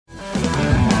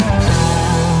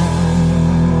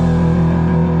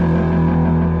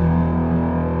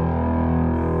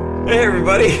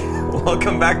everybody.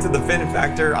 Welcome back to the Fin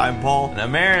Factor. I'm Paul. And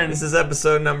I'm Aaron. This is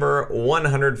episode number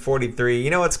 143. You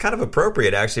know, it's kind of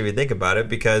appropriate, actually, if you think about it,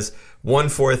 because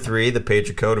 143, the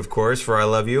Patriot code, of course, for I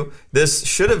Love You. This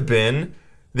should have been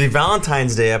the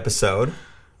Valentine's Day episode,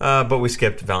 but we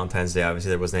skipped Valentine's Day. Obviously,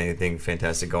 there wasn't anything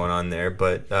fantastic going on there,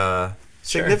 but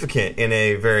significant in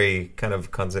a very kind of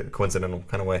coincidental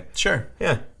kind of way. Sure.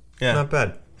 Yeah. Not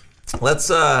bad.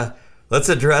 Let's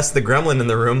address the gremlin in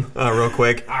the room real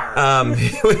quick.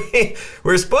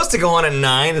 We're supposed to go on at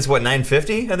 9. It's what,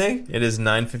 9:50, I think? It is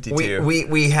 9:52.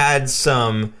 We had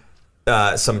some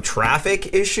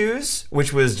traffic issues,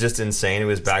 which was just insane. It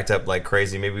was backed up like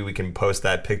crazy. Maybe we can post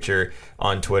that picture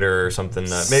on Twitter or something.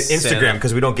 Maybe Instagram,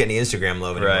 because we don't get any Instagram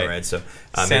love anymore, right? So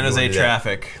San Jose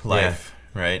traffic life. Yeah.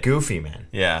 Right. Goofy, man.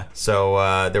 Yeah.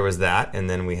 So there was that, and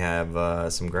then we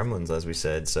have some gremlins, as we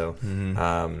said. So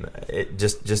it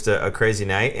just a crazy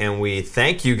night, and we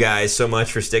thank you guys so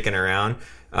much for sticking around.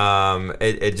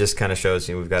 It just kind of shows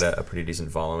we've got a pretty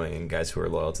decent following and guys who are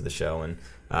loyal to the show, and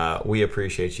we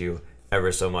appreciate you ever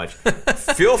so much.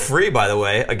 Feel free, by the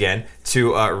way, again, to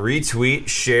retweet,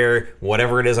 share,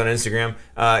 whatever it is on Instagram.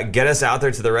 Get us out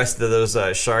there to the rest of those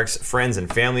Sharks friends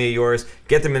and family of yours.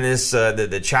 Get them in this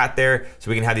the chat there so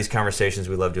we can have these conversations.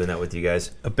 We love doing that with you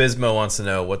guys. Abismo wants to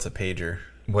know, what's a pager?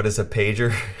 What is a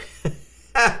pager?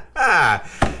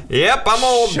 Yep, I'm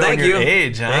old. Showing Thank your you.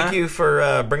 age, huh? Thank you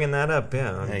for bringing that up.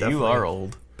 Yeah, Hey, you are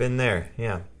old. Been there.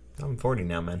 Yeah, I'm 40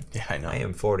 now, man. Yeah, I know. I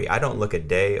am 40. I don't look a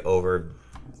day over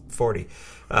 40.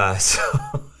 So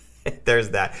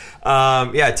there's that.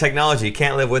 Technology.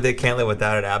 Can't live with it. Can't live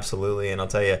without it. Absolutely. And I'll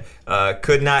tell you,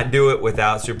 could not do it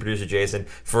without super producer Jason.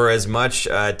 For as much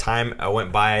time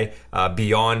went by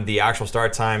beyond the actual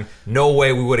start time, no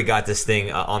way we would have got this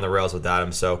thing on the rails without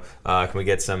him. So can we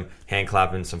get some hand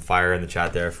clapping, some fire in the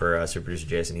chat there for super producer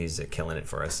Jason? He's killing it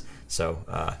for us. So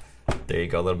there you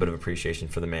go. A little bit of appreciation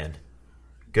for the man.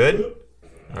 Good?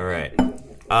 All right.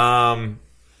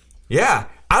 Yeah.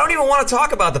 I don't even want to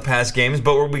talk about the past games,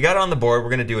 but we got it on the board. We're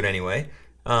going to do it anyway.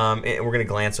 And we're going to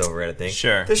glance over it, I think.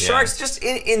 Sure. The Sharks, just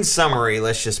in summary,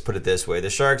 let's just put it this way. The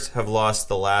Sharks have lost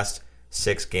the last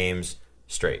 6 games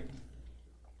straight.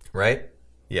 Right?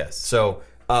 Yes. So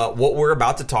what we're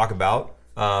about to talk about,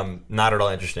 not at all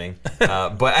interesting.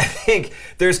 But I think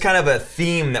there's kind of a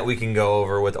theme that we can go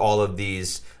over with all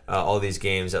these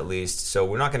games at least. So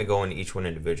we're not going to go into each one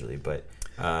individually, but...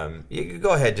 you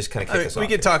go ahead, just kind of kick us off. We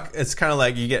could talk. It's kind of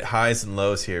like you get highs and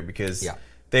lows here because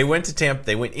they went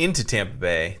into Tampa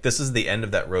Bay. This is the end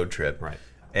of that road trip, right?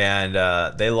 And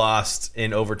they lost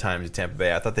in overtime to Tampa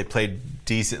Bay. I thought they played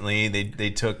decently.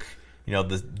 They took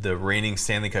the reigning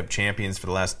Stanley Cup champions for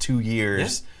the last 2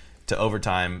 years to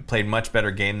overtime. Played much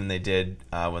better game than they did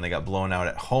when they got blown out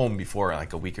at home before,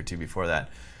 like a week or two before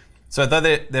that. So I thought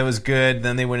that was good.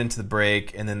 Then they went into the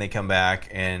break, and then they come back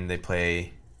and they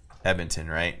play Edmonton,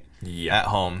 right? Yeah. At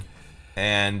home.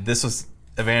 And this was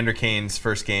Evander Kane's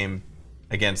first game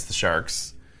against the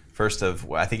Sharks. First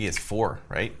of, I think he has 4,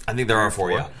 right? I think there are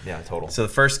 4, yeah. Yeah, total. So the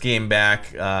first game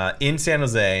back in San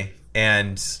Jose,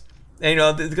 and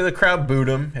the crowd booed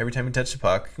him every time he touched the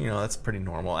puck. That's pretty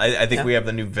normal. I think we have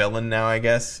the new villain now, I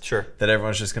guess. Sure. That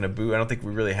everyone's just going to boo. I don't think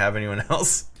we really have anyone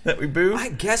else that we boo. I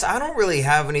guess I don't really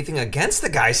have anything against the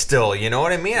guy still. You know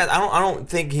what I mean? I don't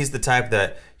think he's the type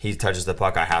that he touches the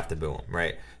puck, I have to boo him,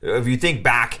 right? If you think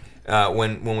back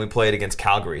when we played against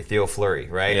Calgary, Theo Fleury,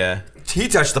 right? Yeah. He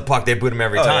touched the puck, they booed him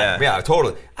every time. Yeah,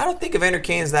 totally. I don't think Evander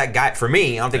Kane's that guy. For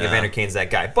me, I don't think Evander Kane's that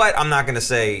guy. But I'm not going to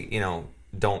say,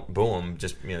 don't boo him.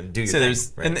 Just, do your thing.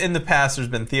 There's, right? in the past, there's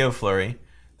been Theo Fleury.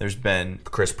 There's been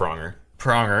Chris Pronger.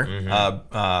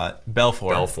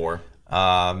 Belfour.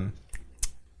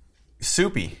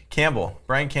 Soupy.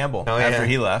 Brian Campbell, after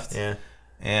he left. Yeah.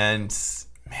 And,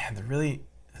 man,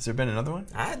 has there been another one?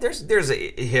 There's a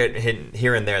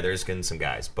here and there. There's been some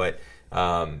guys, but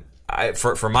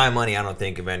for my money, I don't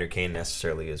think Evander Kane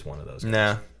necessarily is one of those guys.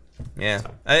 No, yeah.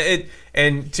 So.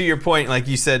 And to your point, like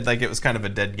you said, like it was kind of a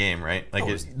dead game, right? Like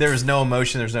there was no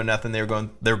emotion, there's no nothing. They were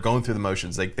going through the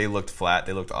motions. Like they looked flat,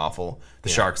 they looked awful. The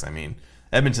Sharks, I mean,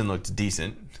 Edmonton looked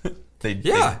decent. They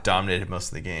dominated most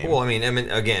of the game. Well, I mean,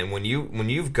 again, when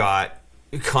you've got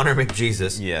Connor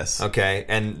McJesus, yes, okay,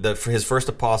 and his first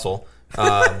apostle.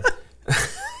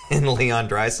 And Leon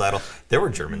Draisaitl. There were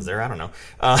Germans there. I don't know.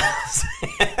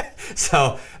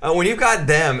 So when you've got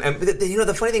them, and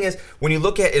the funny thing is, when you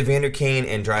look at Evander Kane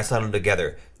and Draisaitl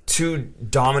together, 2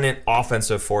 dominant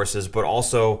offensive forces, but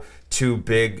also 2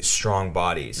 big, strong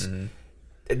bodies. Mm-hmm.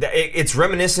 It's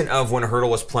reminiscent of when Hertl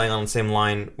was playing on the same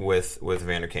line with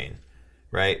Evander Kane,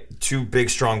 right? 2 big,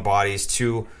 strong bodies,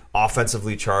 2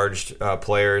 offensively charged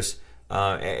players.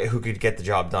 who could get the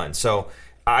job done. So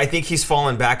I think he's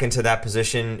fallen back into that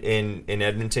position in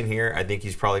Edmonton here. I think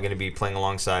he's probably going to be playing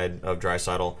alongside of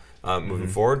Draisaitl moving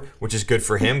forward, which is good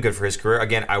for him, good for his career.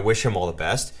 Again, I wish him all the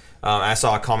best. I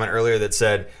saw a comment earlier that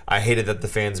said, I hated that the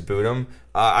fans booed him.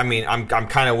 I mean, I'm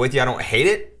kind of with you. I don't hate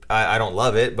it. I don't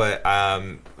love it, but I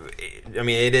mean,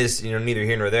 it is, neither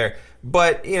here nor there.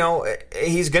 But,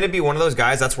 he's going to be one of those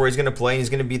guys. That's where he's going to play, and he's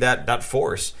going to be that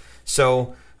force.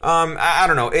 So, I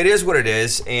don't know. It is what it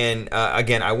is, and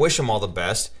again, I wish him all the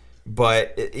best.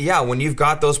 But yeah, when you've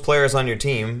got those players on your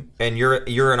team, and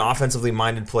you're an offensively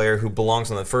minded player who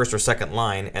belongs on the first or second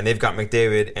line, and they've got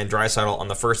McDavid and Draisaitl on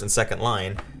the first and second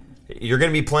line, you're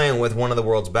going to be playing with one of the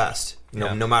world's best,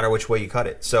 no matter which way you cut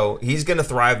it. So he's going to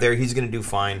thrive there. He's going to do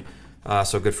fine.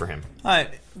 So good for him.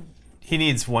 He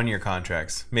needs 1-year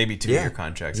contracts, maybe 2-year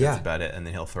contracts. That's about it, and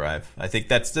then he'll thrive. I think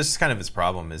that's just kind of his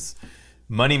problem is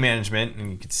money management,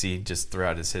 and you can see just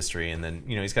throughout his history. And then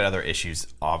he's got other issues,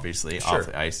 obviously, off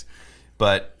the ice.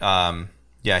 But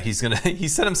he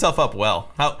set himself up well.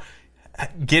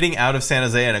 Getting out of San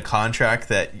Jose in a contract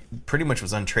that pretty much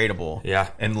was untradeable,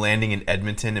 and landing in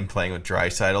Edmonton and playing with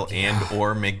Draisaitl and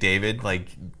or McDavid, like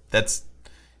that's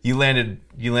you landed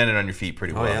on your feet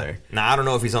pretty well there. Now I don't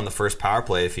know if he's on the first power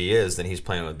play. If he is, then he's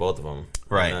playing with both of them.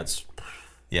 Right. That's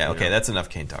that's enough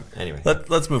Kane talk. Anyway,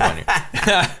 let's move on here.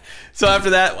 So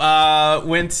after that,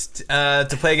 went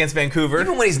to play against Vancouver.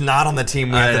 Even when he's not on the team,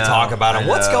 we have to talk about him.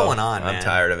 What's going on, man? I'm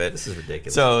tired of it. This is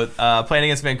ridiculous. So playing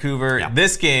against Vancouver,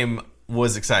 this game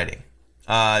was exciting.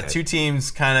 Two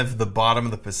teams kind of the bottom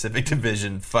of the Pacific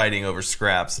Division fighting over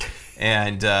scraps.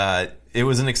 And it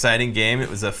was an exciting game. It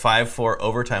was a 5-4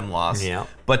 overtime loss. Yeah.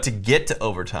 But to get to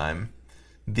overtime,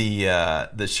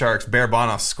 the Sharks,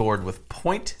 Barabanov scored with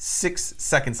 0.6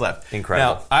 seconds left.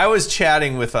 Incredible. Now, I was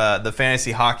chatting with the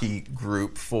fantasy hockey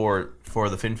group for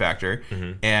the Fin Factor,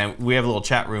 and we have a little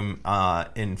chat room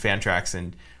in Fantrax,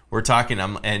 and we're talking,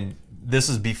 and this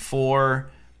was before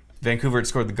Vancouver had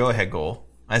scored the go-ahead goal.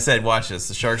 I said, watch this.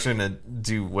 The Sharks are going to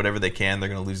do whatever they can. They're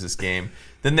going to lose this game.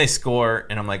 Then they score,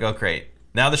 and I'm like, oh, great.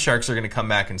 Now the Sharks are going to come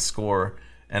back and score,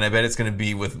 and I bet it's going to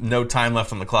be with no time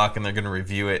left on the clock, and they're going to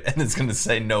review it, and it's going to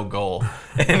say no goal.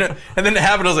 and then it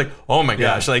happened. I was like, oh, my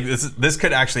gosh. Like this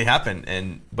could actually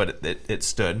happen. But it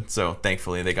stood, so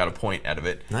thankfully they got a point out of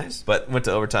it. Nice. But went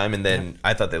to overtime, and then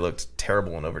I thought they looked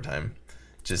terrible in overtime.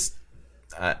 Just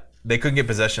they couldn't get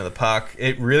possession of the puck.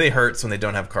 It really hurts when they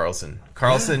don't have Karlsson.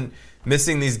 Karlsson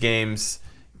missing these games.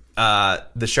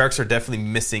 The Sharks are definitely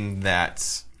missing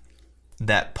that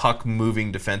puck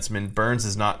moving defenseman. Burns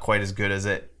is not quite as good as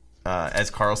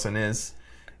Karlsson is,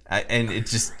 and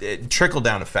it trickle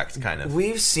down effect kind of.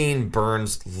 We've seen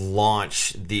Burns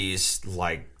launch these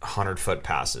 100-foot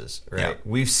passes, right? Yeah.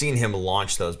 We've seen him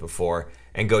launch those before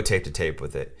and go tape to tape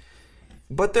with it.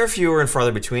 But they're fewer and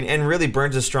farther between, and really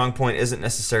Burns' strong point isn't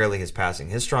necessarily his passing.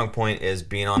 His strong point is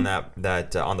being on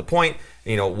that on the point,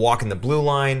 walking the blue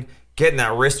line, getting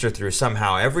that wrister through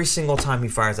somehow. Every single time he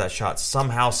fires that shot,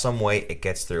 somehow, some way, it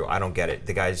gets through. I don't get it.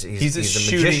 The guy's he's a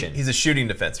magician. He's a shooting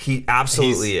defenseman. He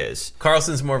absolutely is.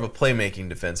 Karlsson's more of a playmaking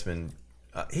defenseman.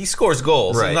 He scores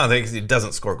goals. Right. Not that he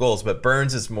doesn't score goals, but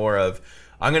Burns is more of,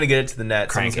 I'm going to get it to the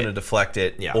net, someone's going to deflect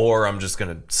it, or I'm just going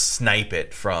to snipe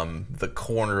it from the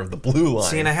corner of the blue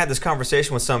line. See, and I had this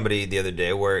conversation with somebody the other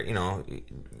day where,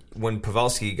 when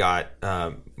Pavelski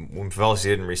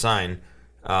didn't resign,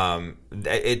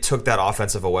 it took that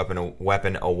offensive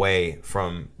weapon away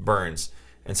from Burns.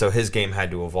 And so his game had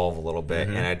to evolve a little bit,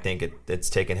 and I think it's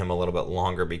taken him a little bit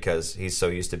longer because he's so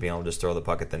used to being able to just throw the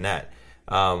puck at the net.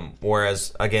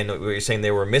 Whereas, again, what you're saying they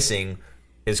were missing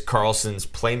is Karlsson's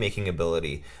playmaking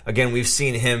ability. Again, we've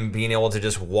seen him being able to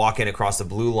just walk in across the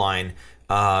blue line,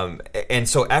 and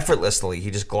so effortlessly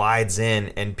he just glides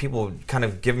in, and people kind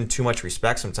of give him too much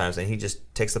respect sometimes, and he just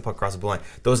takes the puck across the blue line.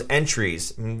 Those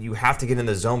entries, you have to get in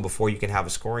the zone before you can have a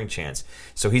scoring chance.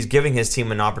 So he's giving his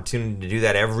team an opportunity to do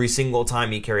that every single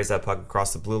time he carries that puck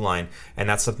across the blue line, and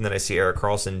that's something that I see Erik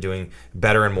Karlsson doing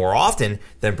better and more often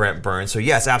than Brent Burns. So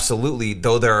yes, absolutely,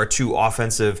 though there are two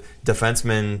offensive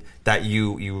defensemen that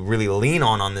you really lean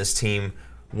on this team,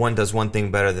 one does one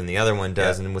thing better than the other one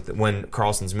does, and when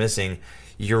Karlsson's missing,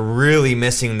 you're really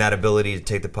missing that ability to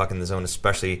take the puck in the zone,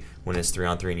 especially when it's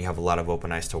 3-on-3 and you have a lot of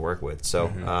open ice to work with. So,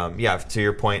 to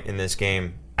your point in this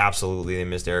game, absolutely they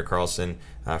missed Erik Karlsson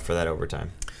for that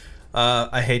overtime.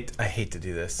 I hate to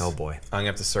do this. Oh boy, I'm gonna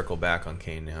have to circle back on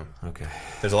Kane now. Okay.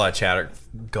 There's a lot of chatter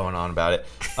going on about it.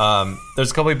 There's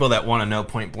a couple people that want to know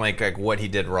point blank what he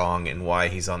did wrong and why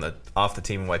he's off the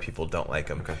team and why people don't like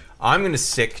him. Okay. I'm gonna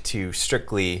stick to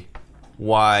strictly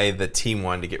why the team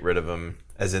wanted to get rid of him,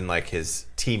 as in his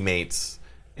teammates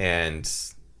and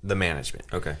the management.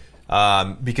 Okay.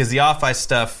 Because the off-ice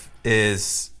stuff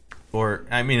is,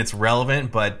 it's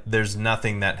relevant, but there's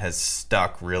nothing that has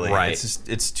stuck really. Right.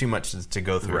 It's too much to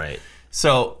go through. Right.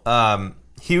 So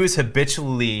he was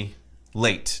habitually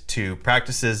late to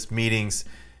practices, meetings,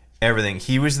 everything.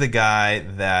 He was the guy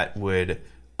that would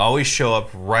always show up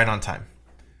right on time.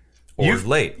 Or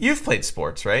late. You've played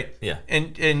sports, right? Yeah.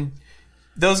 And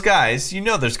those guys,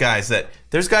 there's guys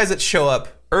that show up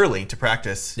early to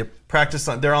practice. Yep.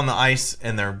 They're on the ice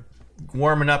and they're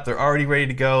warming up. They're already ready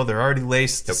to go. They're already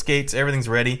laced. The skates, everything's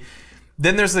ready.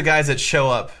 Then there's the guys that show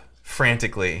up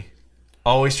frantically,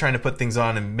 always trying to put things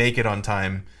on and make it on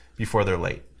time before they're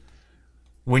late.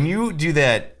 When you do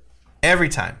that every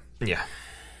time, yeah,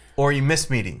 or you miss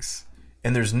meetings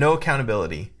and there's no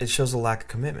accountability, it shows a lack of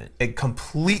commitment. A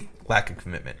complete lack of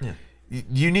commitment. Yeah.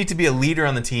 You need to be a leader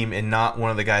on the team and not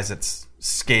one of the guys that's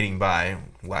skating by,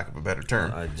 lack of a better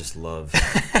term. I just love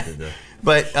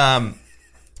But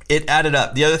it added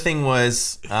up. The other thing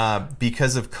was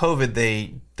because of COVID,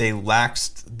 they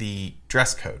laxed the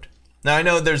dress code. Now, I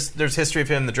know there's history of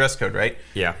him in the dress code, right?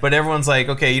 Yeah. But everyone's like,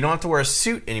 okay, you don't have to wear a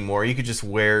suit anymore. You could just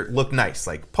look nice,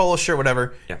 like polo shirt,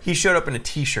 whatever. Yeah. He showed up in a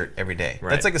T-shirt every day. Right.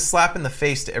 That's like a slap in the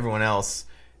face to everyone else.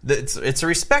 It's a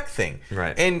respect thing.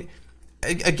 Right. And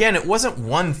again, it wasn't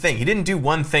one thing. He didn't do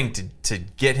one thing to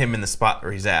get him in the spot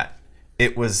where he's at.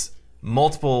 It was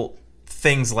multiple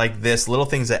things like this, little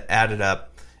things that added up.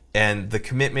 And the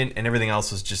commitment and everything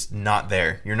else was just not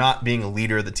there. You're not being a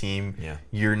leader of the team. Yeah.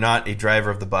 You're not a driver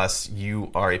of the bus. You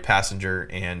are a passenger.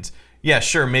 And yeah,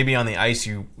 sure, maybe on the ice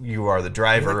you are the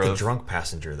driver. You're like the drunk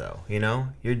passenger, though.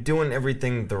 You're doing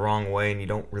everything the wrong way, and you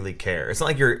don't really care. It's not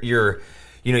like you're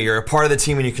a part of the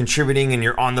team and you're contributing and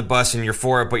you're on the bus and you're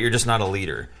for it, but you're just not a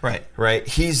leader. Right. Right.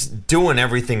 He's doing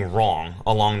everything wrong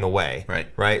along the way. Right.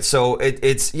 Right. So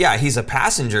he's a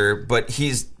passenger, but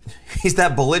he's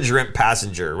that belligerent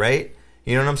passenger, right?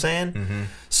 You know what I'm saying? Mm-hmm.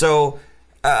 So,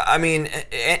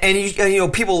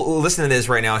 people listening to this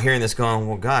right now, hearing this, going,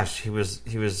 "Well, gosh, he was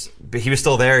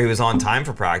still there. He was on time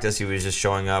for practice. He was just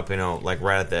showing up, like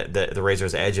right at the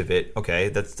razor's edge of it. Okay,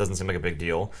 that doesn't seem like a big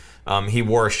deal. He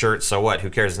wore a shirt, so what?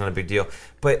 Who cares? It's not a big deal."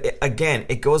 But again,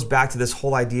 it goes back to this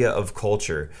whole idea of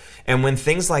culture, and when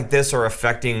things like this are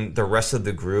affecting the rest of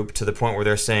the group to the point where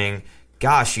they're saying,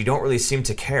 "Gosh, you don't really seem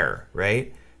to care,"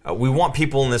 right? We want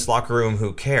people in this locker room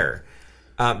who care.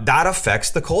 That affects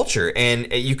the culture.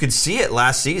 And you could see it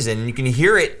last season. You can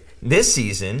hear it this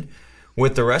season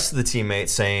with the rest of the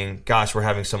teammates saying, "Gosh, we're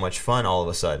having so much fun all of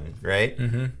a sudden," right?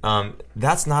 Mm-hmm.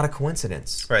 That's not a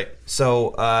coincidence. Right.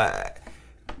 So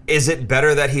is it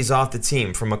better that he's off the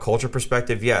team? From a culture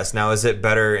perspective, yes. Now, is it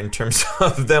better in terms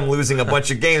of them losing a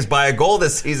bunch of games by a goal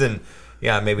this season?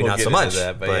 Yeah, maybe not so much.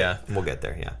 That, but yeah. We'll get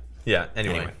there, yeah. Yeah,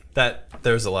 anyway.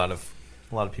 There's a lot of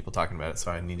people talking about it,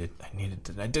 so I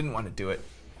didn't want to do it.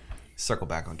 Circle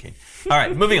back on Kane. All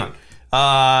right, moving on.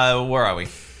 Where are we?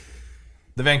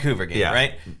 The Vancouver game,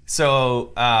 right?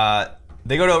 So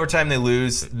they go to overtime, they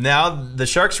lose. Now the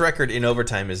Sharks' record in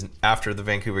overtime is after the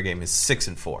Vancouver game is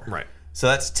 6-4. Right. So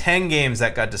that's 10 games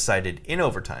that got decided in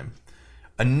overtime.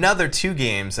 Another 2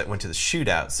 games that went to the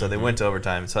shootout, so they went to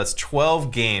overtime. So that's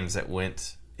 12 games that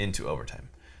went into overtime.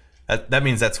 That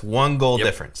means that's 1 goal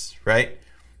difference, right?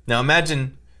 Now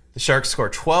imagine the Sharks score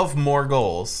 12 more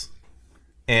goals,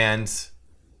 and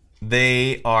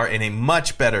they are in a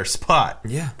much better spot,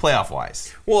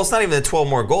 playoff-wise. Well, it's not even the 12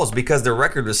 more goals because their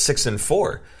record was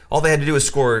 6-4. All they had to do was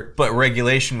score. But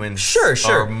regulation wins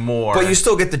are more. But you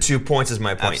still get the 2 points, is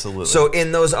my point. Absolutely. So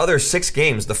in those other 6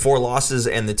 games, the 4 losses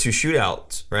and the 2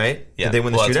 shootouts, right? Yeah. Did they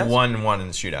win the shootouts? It's 1-1 in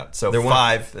the shootout. So they're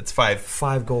 5. That's 5.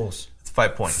 5 goals.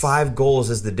 5 points. 5 goals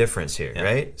is the difference here,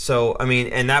 right? So,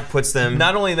 and that puts them...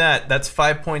 Not only that, that's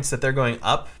 5 points that they're going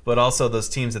up, but also those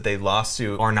teams that they lost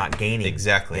to... are not gaining.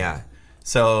 Exactly. Yeah.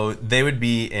 So they would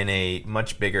be in a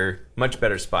much better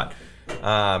spot.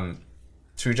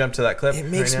 Should we jump to that clip? It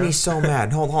makes me so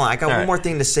mad. Hold on. I got one more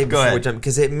thing to say before we jump,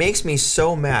 because it makes me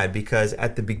so mad because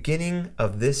at the beginning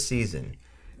of this season,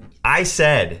 I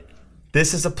said,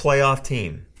 this is a playoff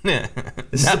team. This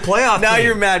is a playoff team. Now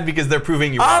you're mad because they're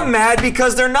proving you wrong. I'm mad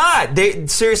because they're not.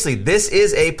 Seriously, this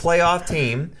is a playoff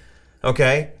team,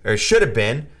 okay? Or should have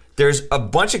been. There's a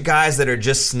bunch of guys that are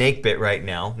just snake bit right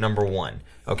now, number one.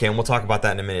 Okay, and we'll talk about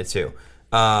that in a minute too.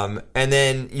 And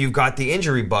then you've got the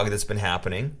injury bug that's been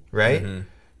happening, right? Mm-hmm.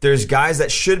 There's guys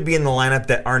that should be in the lineup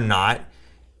that are not.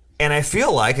 And I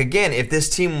feel like, again, if this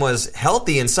team was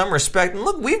healthy in some respect, and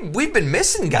look, we've been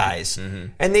missing guys,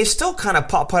 and they still kind of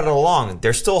putted along.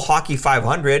 They're still hockey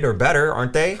 500 or better,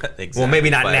 aren't they? Exactly. Well, maybe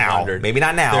not 500. now. Maybe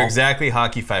not now. They're exactly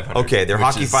hockey 500. Okay, they're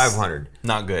hockey 500.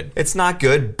 Not good. It's not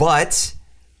good, but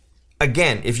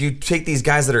again, if you take these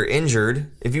guys that are injured,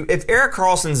 if Erik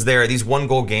Karlsson's there, these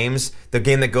 1-goal games, the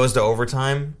game that goes to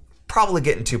overtime, probably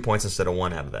getting 2 points instead of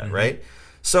 1 out of that, right?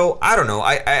 So I don't know.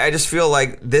 I just feel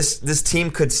like this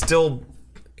team could still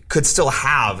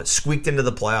have squeaked into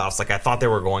the playoffs like I thought they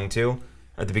were going to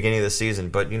at the beginning of the season.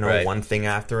 But one thing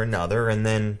after another, and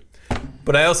then.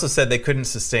 But I also said they couldn't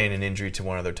sustain an injury to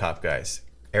one of their top guys.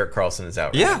 Erik Karlsson is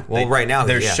out. Yeah. Well, right now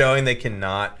they're showing they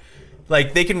cannot.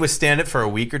 Like, they can withstand it for a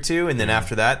week or two, and then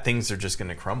after that, things are just going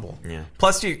to crumble. Yeah.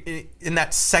 Plus, in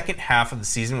that second half of the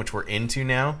season, which we're into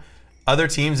now, other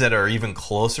teams that are even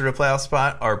closer to playoff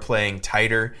spot are playing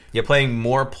tighter, playing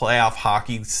more playoff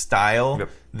hockey style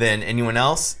than anyone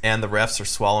else, and the refs are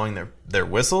swallowing their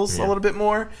whistles a little bit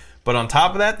more. But on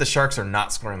top of that, the Sharks are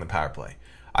not scoring the power play.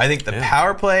 I think the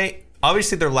power play,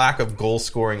 obviously their lack of goal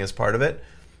scoring is part of it,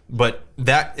 but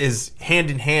that is hand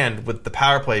in hand with the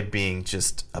power play being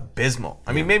just abysmal.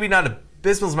 I mean, maybe not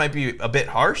abysmal, might be a bit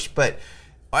harsh, but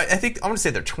I think I want to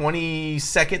say they're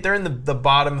 22nd. They're in the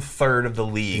bottom third of the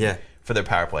league for their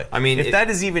power play. I mean, if that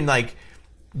is even like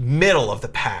middle of the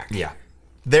pack,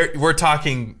 we're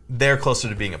talking they're closer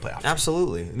to being a playoff.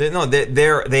 Absolutely,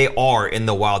 they are in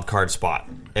the wild card spot.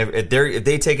 If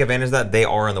they take advantage of that, they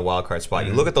are in the wild card spot.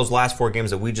 You look at those last 4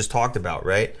 games that we just talked about,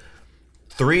 right?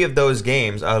 3 of those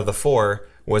games out of the 4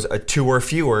 was a 2 or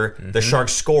fewer. The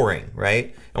Sharks scoring,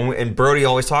 right? And Brody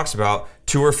always talks about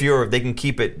 2 or fewer. If they can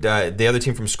keep it the other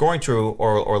team from scoring 2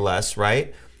 or less,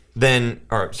 right?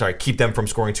 Keep them from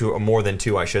scoring 2 or more than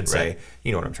 2, I should say. Right.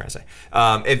 You know what I'm trying to say.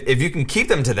 If you can keep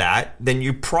them to that, then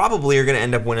you probably are going to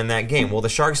end up winning that game. Well, the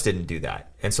Sharks didn't do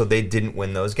that, and so they didn't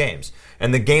win those games.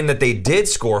 And the game that they did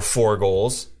score 4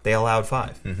 goals, they allowed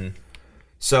 5.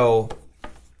 So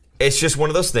it's just one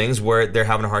of those things where they're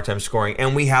having a hard time scoring.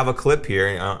 And we have a clip here,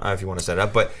 I don't know if you want to set it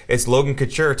up, but it's Logan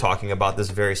Couture talking about this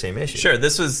very same issue. Sure.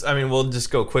 This was, we'll just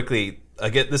go quickly.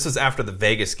 This was after the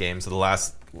Vegas game, so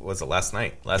last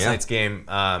night? Last night's game.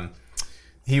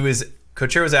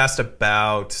 Couture was asked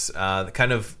about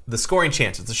the scoring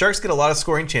chances. The Sharks get a lot of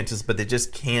scoring chances, but they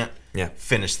just can't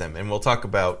finish them. And we'll talk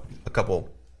about a couple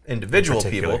individual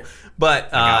people. But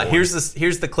here's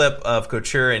the clip of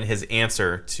Couture and his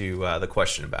answer to the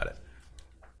question about it.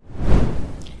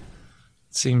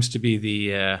 Seems to be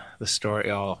the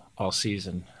story all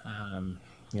season.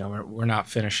 We're not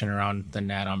finishing around the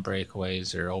net on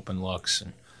breakaways or open looks,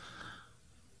 and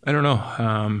I don't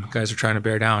know. Guys are trying to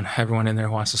bear down. Everyone in there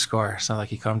wants to score. It's not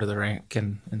like you come to the rink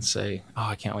and say, "Oh,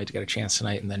 I can't wait to get a chance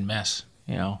tonight," and then miss.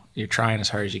 You're trying as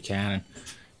hard as you can, and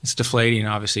it's deflating.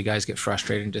 Obviously, guys get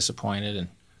frustrated and disappointed, and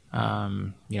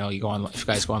if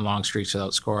guys go on long streaks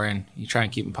without scoring, you try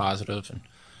and keep them positive. And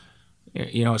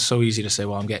it's so easy to say,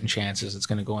 "Well, I'm getting chances. It's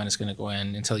going to go in. It's going to go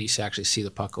in." Until you actually see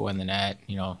the puck go in the net,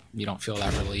 you don't feel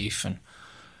that relief. And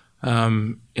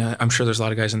I'm sure there's a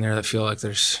lot of guys in there that feel like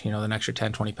there's an extra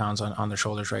 10, 20 pounds on their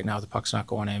shoulders right now. The puck's not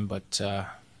going in, but to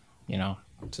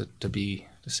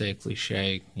say a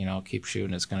cliche, keep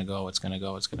shooting. It's going to go. It's going to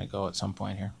go. It's going to go at some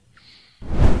point here.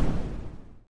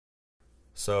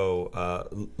 So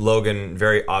Logan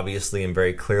very obviously and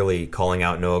very clearly calling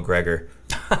out Noah Gregor.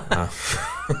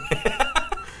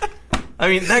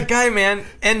 That guy, man,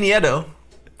 and Nieto.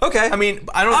 Okay.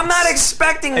 I'm not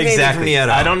expecting anything from Nieto.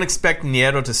 I don't expect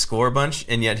Nieto to score a bunch,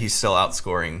 and yet he's still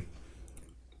outscoring.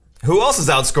 Who else is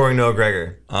outscoring Noah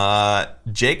Gregor?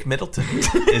 Jake Middleton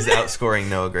is outscoring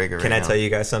Noah Gregor right now. Can I tell you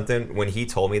guys something? When he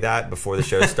told me that before the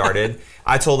show started,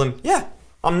 I told him, yeah,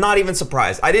 I'm not even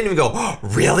surprised. I didn't even go, oh,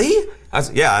 really?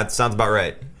 Yeah, that sounds about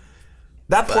right.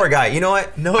 That poor guy. You know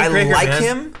what? Noah Gregor, like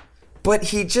him, but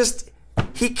he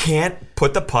can't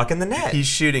put the puck in the net. He's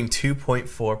shooting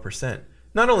 2.4%.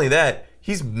 Not only that,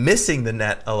 he's missing the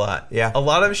net a lot. Yeah. A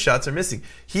lot of his shots are missing.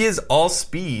 He is all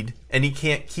speed, and he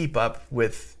can't keep up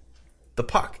with the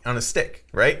puck on a stick,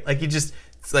 right?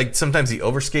 Sometimes he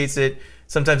overskates it.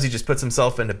 Sometimes he just puts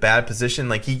himself in a bad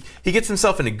position. He gets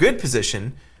himself in a good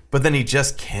position, but then he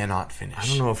just cannot finish. I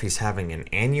don't know if he's having an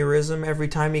aneurysm every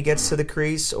time he gets to the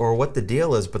crease or what the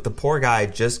deal is, but the poor guy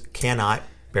just cannot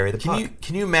bury the puck.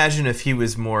 Can you imagine if he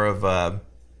was more of a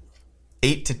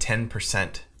 8 to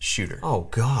 10% shooter? Oh,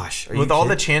 gosh. With all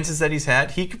the chances that he's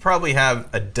had, he could probably have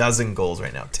a dozen goals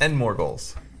right now, 10 more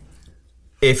goals.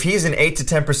 If he's an 8 to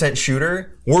 10%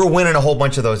 shooter, we're winning a whole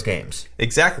bunch of those games.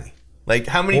 Exactly.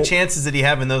 How many chances did he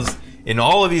have in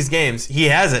all of these games? He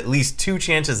has at least 2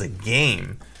 chances a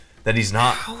game that he's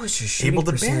not able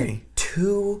to bury.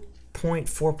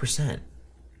 2.4%.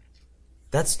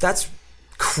 That's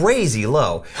crazy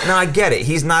low. Now, I get it.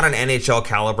 He's not an NHL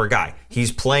caliber guy.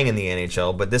 He's playing in the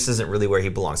NHL, but this isn't really where he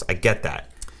belongs. I get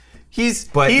that.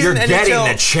 But he's you're an getting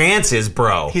NHL the chances,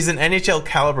 bro. He's an NHL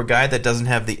caliber guy that doesn't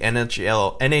have the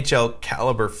NHL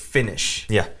caliber finish.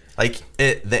 Yeah. Like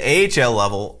the AHL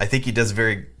level, I think he does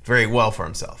very, very well for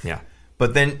himself. Yeah.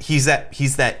 But then he's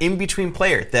that in between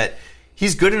player that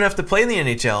he's good enough to play in the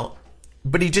NHL,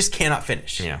 but he just cannot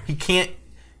finish. Yeah. He can't.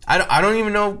 I don't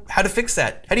even know how to fix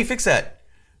that. How do you fix that?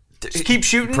 Just keep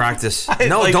shooting. Practice.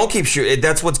 Don't keep shooting.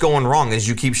 That's what's going wrong. Is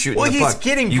you keep shooting. Well, the he's puck.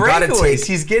 getting You breakaways.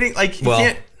 He's getting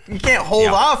you can't hold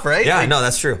off, right? Yeah, Like, no,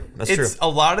 that's true. That's true. A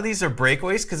lot of these are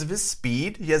breakaways because of his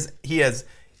speed. He has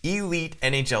elite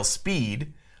NHL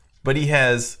speed, but he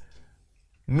has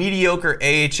mediocre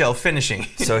AHL finishing.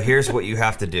 So here's what you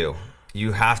have to do.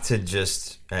 You have to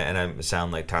just, and I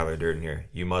sound like Tyler Durden here.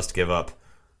 You must give up.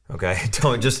 Okay,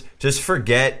 don't just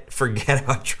forget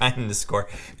about trying to score.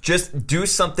 Just do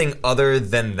something other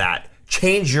than that.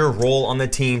 Change your role on the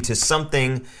team to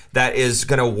something that is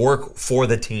going to work for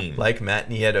the team. Like Matt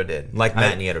Nieto did. Matt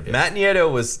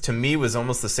Nieto was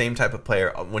almost the same type of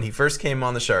player. When he first came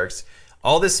on the Sharks,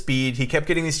 all this speed, he kept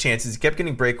getting these chances, he kept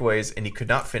getting breakaways, and he could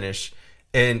not finish.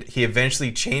 And he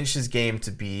eventually changed his game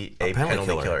to be a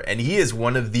penalty killer. And he is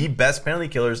one of the best penalty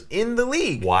killers in the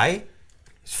league. Why?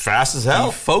 He's fast as hell.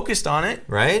 He focused on it.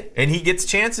 Right? And he gets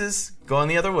chances going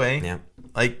the other way. Yeah.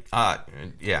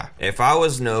 Yeah. If I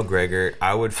was Noah Gregor,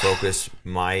 I would focus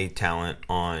my talent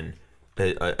on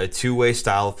a two-way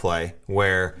style of play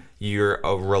where you're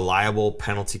a reliable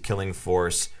penalty-killing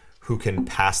force who can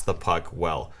pass the puck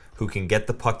well, who can get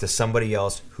the puck to somebody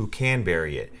else who can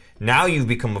bury it. Now you've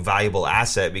become a valuable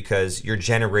asset because you're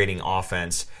generating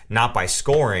offense, not by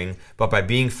scoring, but by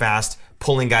being fast,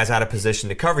 pulling guys out of position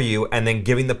to cover you, and then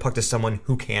giving the puck to someone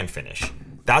who can finish.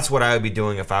 That's what I would be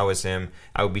doing if I was him.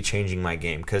 I would be changing my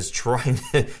game because trying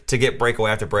to get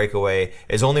breakaway after breakaway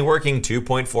is only working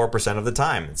 2.4% of the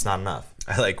time. It's not enough.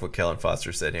 I like what Kellen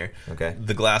Foster said here. Okay.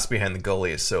 The glass behind the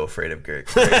goalie is so afraid of Greg.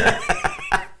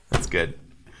 That's good.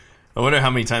 I wonder how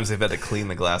many times they've had to clean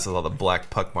the glass with all the black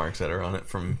puck marks that are on it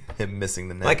from him missing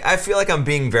the net. Like, I feel like I'm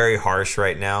being very harsh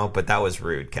right now, but that was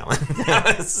rude, Kellen.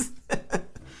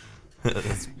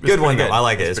 Good one, though. I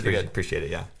like it. Appreciate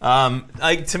it, yeah.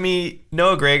 To me,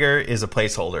 Noah Gregor is a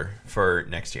placeholder for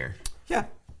next year. Yeah.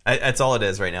 That's all it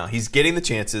is right now. He's getting the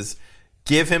chances.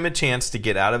 Give him a chance to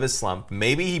get out of his slump.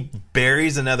 Maybe he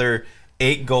buries another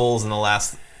 8 goals in the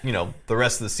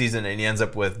rest of the season, and he ends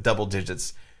up with double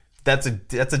digits. That's a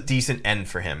decent end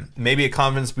for him. Maybe a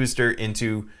confidence booster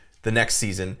into the next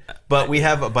season. But we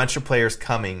have a bunch of players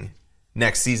coming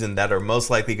next season that are most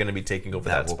likely going to be taking over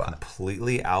that will spot.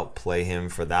 Completely outplay him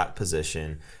for that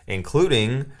position,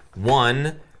 including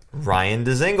one Ryan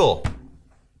Dzingel,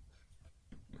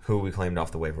 who we claimed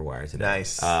off the waiver wire today.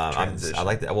 Nice. I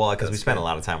like that. Well, because we spent a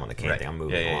lot of time on the can thing. I'm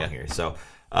moving along here. So,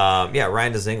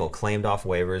 Ryan Dzingel claimed off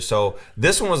waivers. So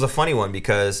this one was a funny one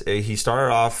because he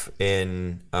started off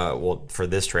in, for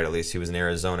this trade at least, he was in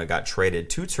Arizona, got traded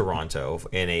to Toronto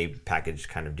in a package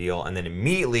kind of deal, and then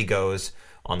immediately goes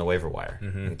on the waiver wire.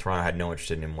 Mm-hmm. Toronto had no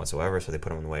interest in him whatsoever, so they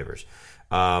put him on the waivers.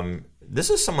 This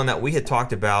is someone that we had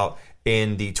talked about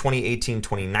in the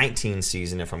 2018-2019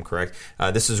 season, if I'm correct.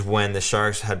 This is when the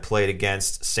Sharks had played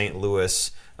against St.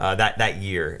 Louis that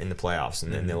year in the playoffs,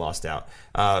 and then they lost out.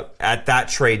 At that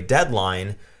trade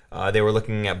deadline, they were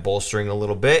looking at bolstering a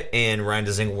little bit, and Ryan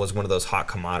Dzingel was one of those hot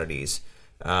commodities.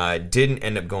 Didn't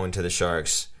end up going to the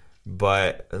Sharks,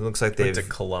 but it looks like went to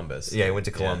Columbus. Yeah, he went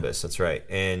to Columbus. Yeah. That's right.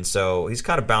 And so he's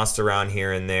kind of bounced around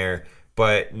here and there,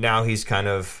 but now he's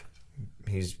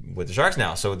with the Sharks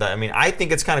now. So I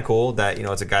think it's kind of cool that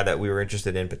it's a guy that we were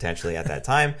interested in potentially at that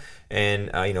time, and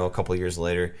a couple of years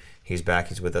later he's back.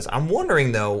 He's with us. I'm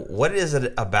wondering though, what is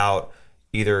it about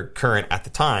either current at the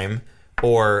time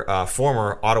or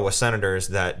former Ottawa Senators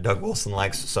that Doug Wilson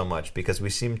likes so much? Because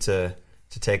we seem to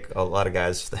take a lot of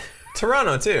guys.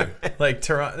 Toronto too. Like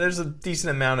Toronto, there's a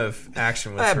decent amount of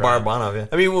action with Toronto. Barabanov, yeah.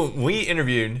 I mean, when we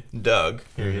interviewed Doug,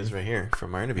 here he is right here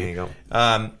from our interview. There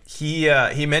you go.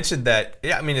 He mentioned that.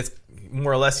 Yeah, I mean, it's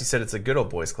more or less. He said it's a good old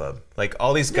boys club. Like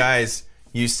all these guys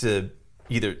used to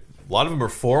a lot of them are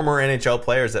former NHL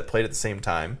players that played at the same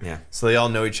time. Yeah. So they all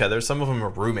know each other. Some of them are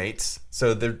roommates.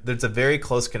 So there's a very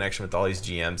close connection with all these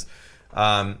GMs.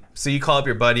 So you call up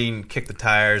your buddy and kick the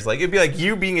tires. Like it'd be like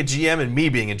you being a GM and me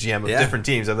being a GM of different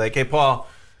teams. I'm like, hey Paul,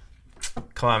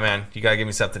 come on man, you gotta give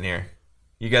me something here.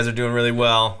 You guys are doing really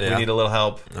well. Yeah. We need a little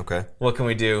help. Okay. What can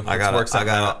we do? I got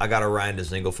a Ryan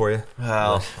Dzingel for you.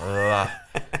 Well,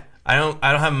 I don't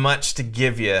have much to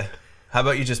give you. How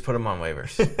about you just put him on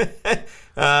waivers?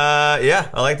 Yeah,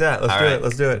 I like that.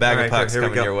 Let's do it. Bag of pucks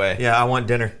coming your way. Yeah, I want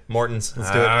dinner. Morton's.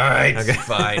 Let's do it. All right. Okay.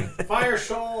 Fine. Fire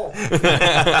Shoal.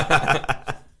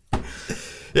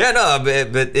 Yeah, no,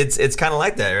 but it's kind of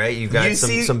like that, right? You've got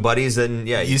some buddies, and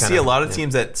you see a lot of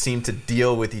teams that seem to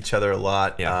deal with each other a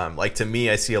lot. Yeah. Like to me,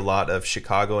 I see a lot of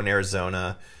Chicago and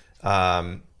Arizona.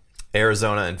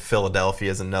 Arizona and Philadelphia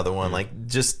is another one. Like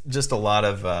just a lot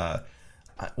of.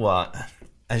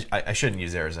 I shouldn't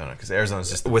use Arizona because Arizona's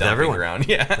just with everyone around.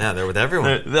 Yeah, they're with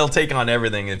everyone. They'll take on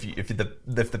everything if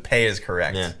the pay is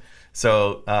correct. Yeah.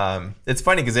 So it's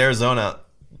funny because Arizona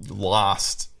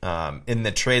lost in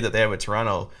the trade that they had with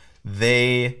Toronto.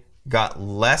 They got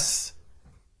less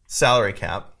salary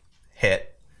cap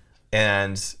hit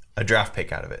and a draft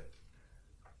pick out of it.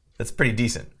 That's pretty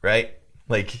decent, right?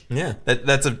 Like, yeah,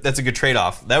 that's a good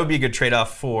trade-off. That would be a good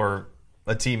trade-off for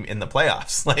a team in the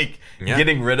playoffs. Like,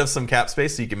 getting rid of some cap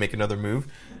space so you can make another move.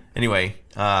 Anyway,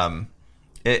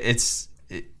 it's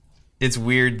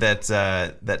weird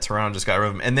that Toronto just got rid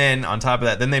of him. And then on top of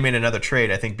that, then they made another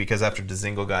trade, I think, because after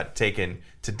Dzingel got taken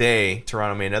today,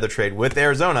 Toronto made another trade with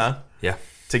Arizona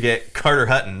to get Carter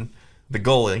Hutton, the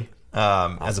goalie,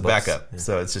 as a backup. Yeah.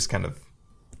 So it's just kind of,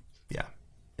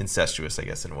 incestuous, I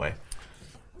guess, in a way.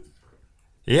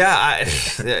 Yeah,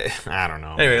 I don't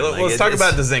know. Anyway, let's talk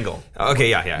about Dzingel.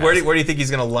 Okay, yeah. Where do you think he's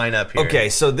going to line up here? Okay,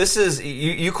 so this is,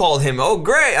 you called him, oh,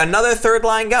 great, another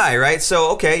third-line guy, right?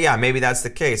 So, okay, yeah, maybe that's the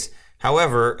case.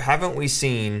 However, haven't we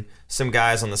seen some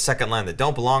guys on the second line that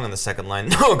don't belong on the second line?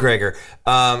 No, Gregor.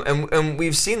 And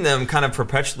we've seen them kind of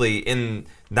perpetually in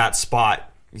that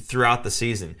spot throughout the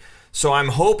season. So I'm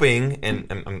hoping,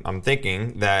 and I'm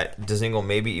thinking that Dzingel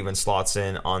maybe even slots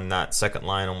in on that second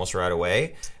line almost right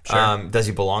away. Sure. Does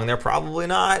he belong there? Probably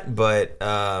not, but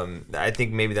I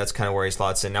think maybe that's kind of where he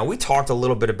slots in. Now, we talked a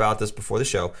little bit about this before the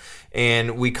show,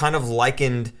 and we kind of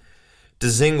likened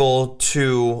Dzingel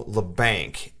to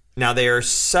LeBanc. Now, they are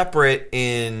separate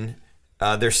in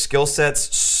their skill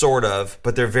sets, sort of,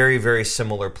 but they're very, very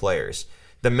similar players.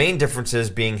 The main differences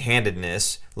being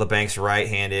handedness. LeBanc's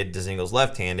right-handed, Dzingel's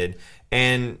left-handed,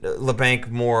 and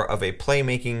LeBanc more of a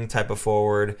playmaking type of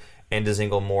forward, and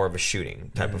Dzingel more of a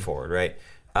shooting type of forward, right?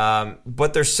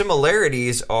 But their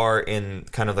similarities are in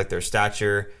kind of like their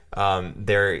stature.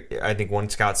 I think one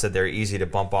scout said they're easy to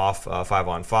bump off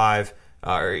 5-on-5,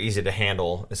 or easy to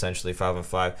handle, essentially,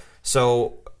 5-on-5.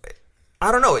 So,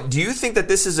 I don't know. Do you think that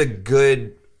this is a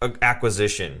good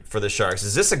acquisition for the Sharks?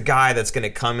 Is this a guy that's going to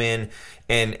come in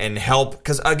and help?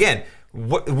 Because, again,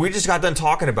 what we just got done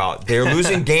talking about, they're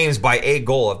losing games by a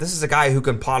goal. If this is a guy who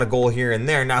can pot a goal here and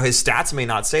there, now his stats may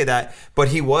not say that, but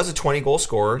he was a 20-goal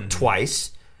scorer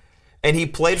twice, and he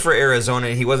played for Arizona,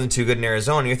 and he wasn't too good in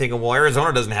Arizona. You're thinking, well,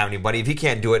 Arizona doesn't have anybody. If he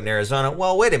can't do it in Arizona,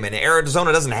 well, wait a minute.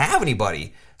 Arizona doesn't have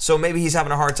anybody, so maybe he's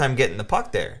having a hard time getting the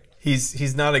puck there.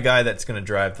 He's not a guy that's going to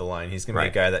drive the line. He's going to be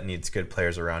a guy that needs good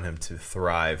players around him to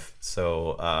thrive.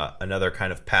 So another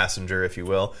kind of passenger, if you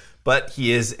will. But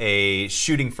he is a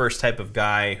shooting first type of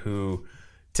guy who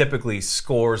typically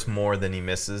scores more than he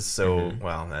misses. So,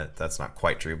 well, that's not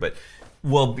quite true. But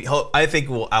I think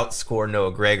we'll outscore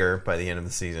Noah Gregor by the end of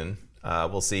the season.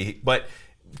 We'll see. But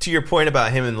to your point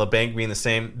about him and LeBanc being the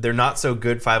same, they're not so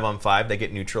good 5-on-5. They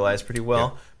get neutralized pretty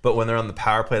well. Yeah. But when they're on the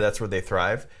power play, that's where they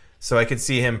thrive. So I could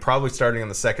see him probably starting on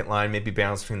the second line, maybe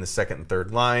bounce between the second and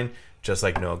third line, just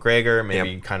like Noah Gregor,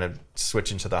 maybe kind of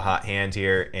switching to the hot hand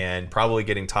here, and probably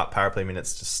getting top power play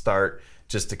minutes to start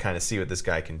just to kind of see what this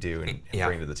guy can do and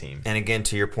bring to the team. And again,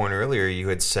 to your point earlier, you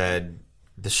had said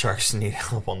the Sharks need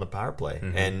help on the power play,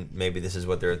 and maybe this is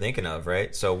what they're thinking of,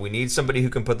 right? So we need somebody who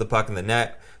can put the puck in the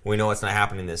net. We know it's not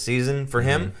happening this season for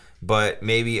him, but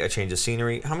maybe a change of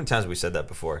scenery. How many times have we said that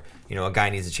before? You know, a guy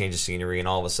needs a change of scenery, and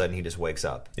all of a sudden he just wakes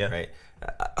up, right?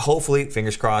 Hopefully,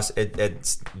 fingers crossed,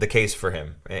 it's the case for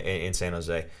him in San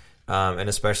Jose. And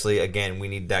especially, again, we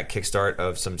need that kickstart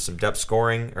of some depth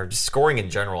scoring, or just scoring in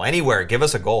general, anywhere. Give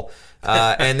us a goal.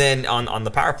 And then on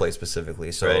the power play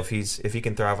specifically. So if he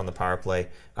can thrive on the power play,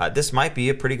 this might be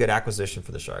a pretty good acquisition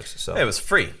for the Sharks. So it was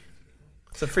free.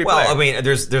 It's a free player. I mean,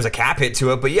 there's a cap hit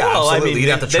to it, but absolutely. They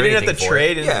didn't have to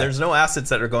trade, and Yeah. there's no assets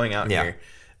that are going out here.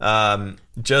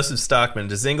 Joseph Stockman,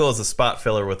 Dzingel is a spot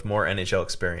filler with more NHL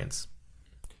experience.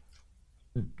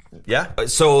 Yeah.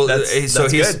 So that's he's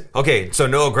good. Okay. So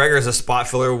Noah Gregor is a spot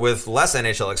filler with less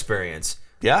NHL experience.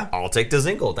 Yeah. I'll take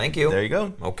Dzingel. Thank you. There you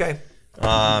go. Okay.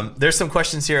 There's some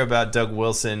questions here about Doug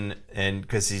Wilson, and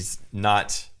because he's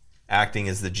not acting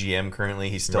as the GM currently,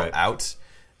 he's still out,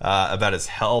 about his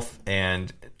health.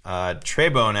 And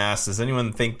Treybone asks, does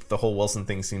anyone think the whole Wilson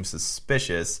thing seems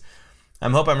suspicious? I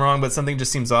hope I'm wrong, but something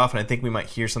just seems off, and I think we might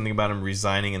hear something about him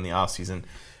resigning in the offseason.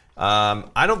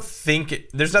 I don't think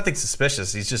there's nothing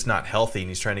suspicious. He's just not healthy, and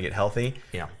he's trying to get healthy.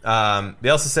 Yeah. They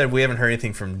also said we haven't heard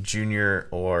anything from Junior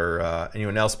or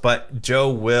anyone else, but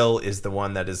Joe Will is the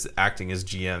one that is acting as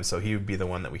GM, so he would be the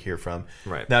one that we hear from.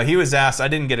 Right. Now he was asked. I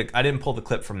didn't pull the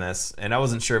clip from this, and I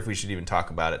wasn't sure if we should even talk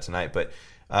about it tonight, but.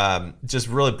 Just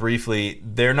really briefly,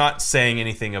 they're not saying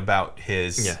anything about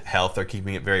his health. They're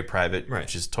keeping it very private,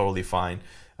 which is totally fine.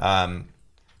 Some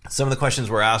of the questions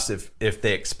were asked if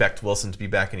they expect Wilson to be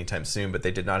back anytime soon, but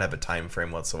they did not have a time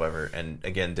frame whatsoever, and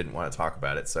again, didn't want to talk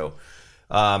about it. So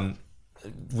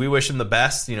we wish him the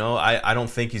best. I don't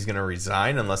think he's going to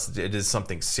resign unless it is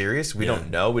something serious. We don't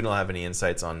know. We don't have any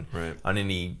insights on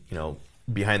any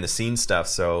behind the scenes stuff.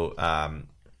 So.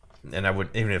 And I would,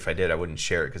 even if I did, I wouldn't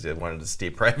share it because I wanted to stay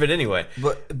private anyway.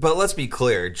 But let's be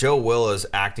clear, Joe Will is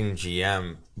acting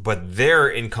GM, but they're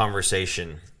in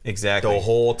conversation exactly the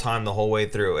whole time, the whole way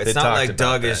through. It's not like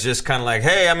Doug is just kind of like,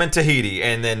 "Hey, I'm in Tahiti,"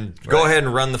 and then go ahead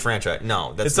and run the franchise.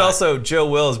 No, that's not. Also Joe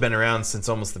Will has been around since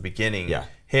almost the beginning. Yeah,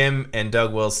 him and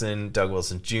Doug Wilson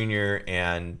Jr.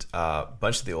 and a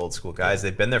bunch of the old school guys.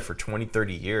 They've been there for 20,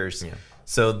 30 years. Yeah.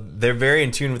 So they're very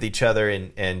in tune with each other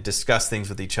and discuss things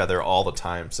with each other all the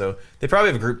time. So they probably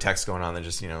have a group text going on. They're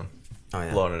just,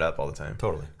 blowing it up all the time.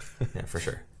 Totally. Yeah, for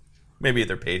sure. Maybe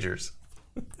they're pagers.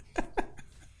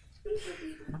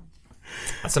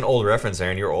 That's an old reference,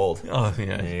 Aaron. You're old. Oh,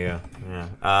 yeah.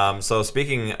 Yeah. So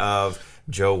speaking of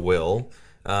Joe Will,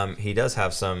 he does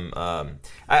have some, I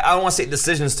don't want to say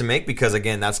decisions to make because,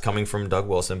 again, that's coming from Doug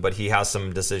Wilson, but he has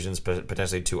some decisions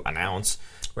potentially to announce.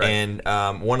 Right.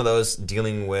 And one of those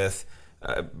dealing with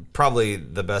probably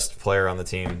the best player on the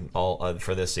team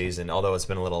for this season, although it's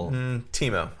been a little...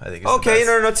 Timo, I think. Okay,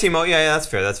 no, Timo. Yeah, that's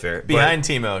fair. That's fair. Behind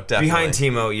Timo, definitely. Behind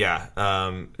Timo, yeah.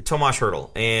 Tomas Hertl.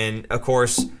 And, of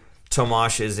course,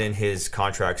 Tomas is in his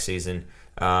contract season.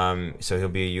 So he'll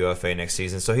be a UFA next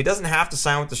season. So he doesn't have to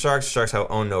sign with the Sharks. The Sharks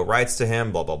own no rights to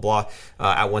him, blah, blah, blah,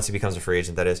 once he becomes a free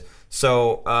agent, that is.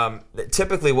 So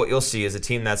typically what you'll see is a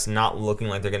team that's not looking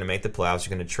like they're going to make the playoffs are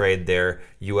going to trade their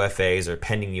UFAs or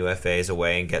pending UFAs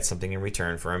away and get something in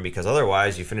return for him because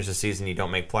otherwise you finish the season, you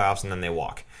don't make playoffs, and then they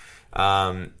walk.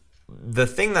 The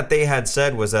thing that they had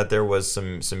said was that there was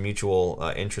some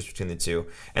mutual interest between the two,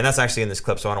 and that's actually in this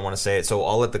clip, so I don't want to say it. So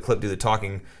I'll let the clip do the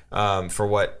talking for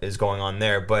what is going on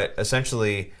there. But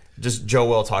essentially, just Joe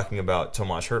Will talking about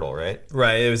Tomas Hertl, right?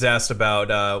 Right. It was asked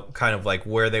about kind of like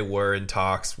where they were in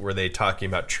talks. Were they talking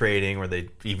about trading? Were they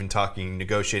even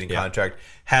negotiating contract?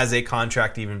 Has a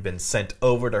contract even been sent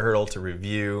over to Hertl to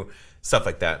review? Stuff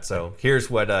like that. So here's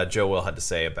what Joe Will had to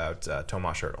say about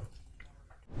Tomas Hertl.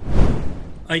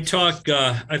 I've talked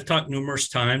numerous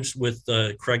times with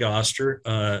Craig Oster,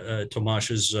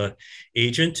 Tomas's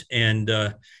agent, and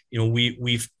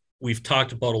we've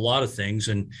talked about a lot of things.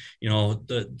 And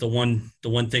the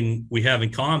one thing we have in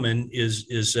common is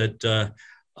that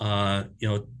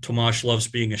Tomas loves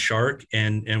being a Shark,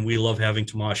 and we love having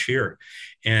Tomas here.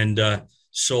 And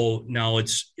so now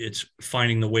it's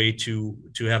finding the way to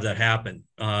have that happen,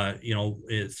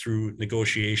 through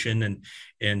negotiation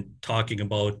and talking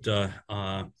about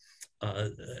a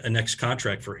next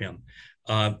contract for him,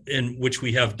 in which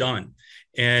we have done.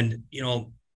 And,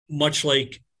 much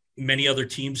like many other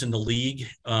teams in the league,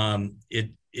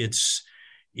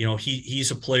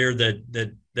 he's a player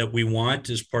that we want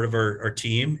as part of our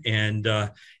team. And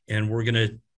we're going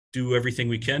to do everything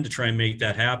we can to try and make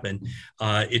that happen.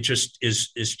 It just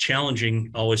is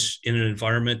challenging always in an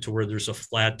environment to where there's a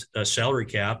flat salary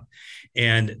cap,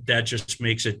 and that just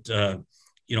makes it a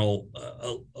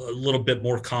little bit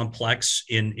more complex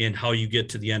in how you get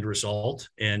to the end result.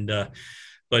 And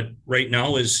but right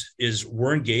now is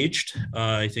we're engaged.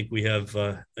 I think we have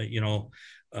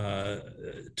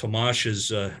Tomas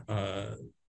is a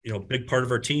big part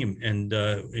of our team, and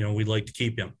we'd like to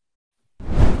keep him.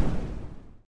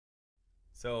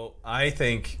 So I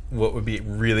think what would be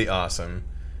really awesome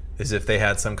is if they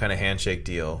had some kind of handshake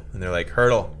deal and they're like,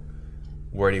 Hertl,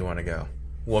 where do you want to go?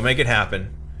 We'll make it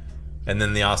happen. And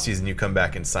then the offseason you come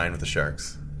back and sign with the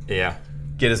Sharks. Yeah.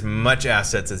 Get as much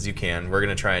assets as you can. We're going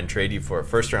to try and trade you for a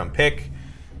first-round pick.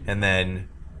 And then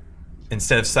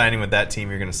instead of signing with that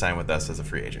team, you're going to sign with us as a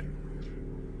free agent.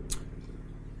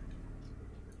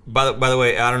 By the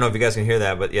way, I don't know if you guys can hear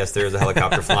that, but yes, there is a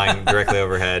helicopter flying directly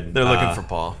overhead. They're looking for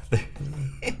Paul.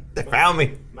 They found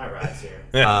me. My ride's here.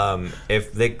 Yeah.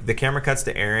 If the camera cuts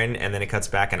to Aaron and then it cuts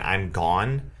back and I'm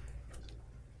gone,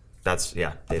 they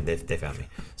found me.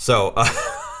 So,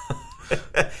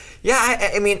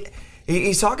 I mean,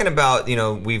 He's talking about,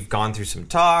 we've gone through some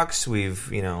talks.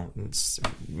 We've,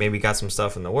 maybe got some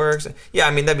stuff in the works. Yeah,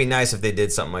 I mean, that'd be nice if they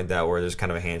did something like that where there's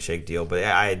kind of a handshake deal.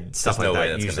 But stuff like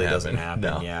that usually doesn't happen.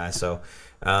 No. Yeah, so...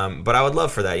 but I would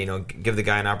love for that, give the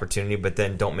guy an opportunity, but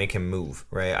then don't make him move,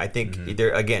 right? I think,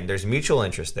 there's mutual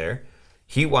interest there.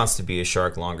 He wants to be a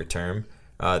Shark longer term.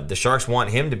 The Sharks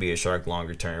want him to be a Shark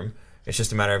longer term. It's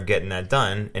just a matter of getting that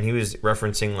done. And he was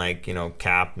referencing,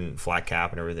 cap and flat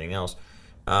cap and everything else.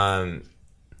 I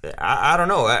don't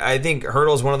know. I think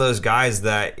Hertl is one of those guys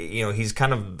that, he's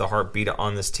kind of the heartbeat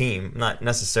on this team. Not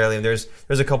necessarily. There's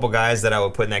a couple guys that I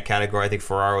would put in that category. I think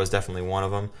Ferraro is definitely one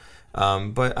of them.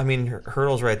 But I mean,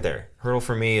 Hertl's right there. Hertl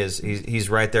for me he's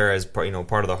right there as part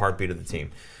of the heartbeat of the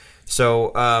team.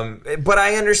 So, but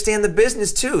I understand the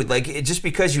business too. Just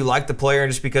because you like the player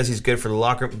and just because he's good for the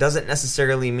locker room doesn't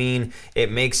necessarily mean it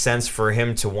makes sense for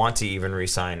him to want to even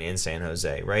re-sign in San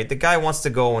Jose, right? The guy wants to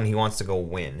go and he wants to go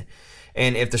win.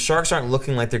 And if the Sharks aren't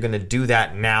looking like they're going to do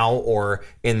that now or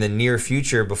in the near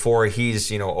future before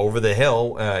he's over the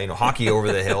hill, hockey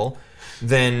over the hill,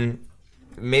 then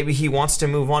maybe he wants to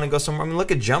move on and go somewhere. I mean,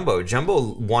 look at Jumbo.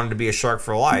 Jumbo wanted to be a Shark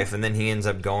for life, and then he ends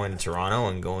up going to Toronto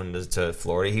and going to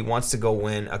Florida. He wants to go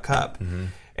win a cup. Mm-hmm.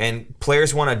 And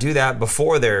players want to do that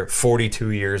before they're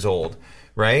 42 years old,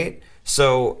 right?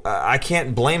 So I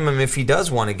can't blame him if he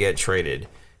does want to get traded.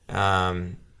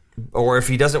 Or if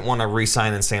he doesn't want to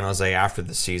re-sign in San Jose after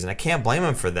the season. I can't blame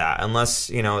him for that unless,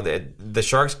 the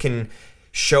Sharks can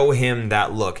show him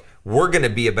that, look, we're going to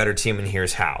be a better team and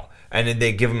here's how. And then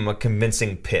they give him a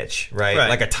convincing pitch, right?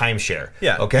 Like a timeshare.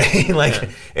 Yeah. Okay?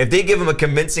 If they give him a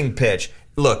convincing pitch,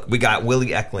 look, we got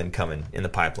Willie Eklund coming in the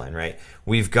pipeline, right?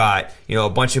 We've got, a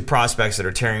bunch of prospects that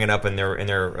are tearing it up in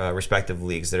their respective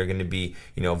leagues that are going to be,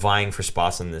 vying for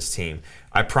spots on this team.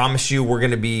 I promise you we're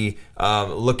going to be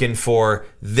looking for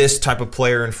this type of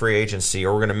player in free agency,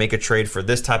 or we're going to make a trade for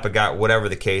this type of guy, whatever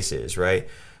the case is, right?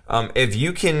 If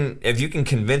you can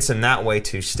convince him that way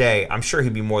to stay, I'm sure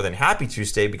he'd be more than happy to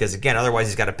stay because, again, otherwise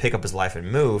he's got to pick up his life and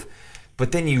move.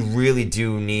 But then you really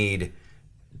do need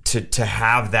to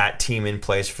have that team in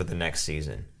place for the next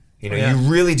season. You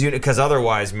really do, because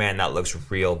otherwise, man, that looks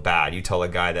real bad. You tell a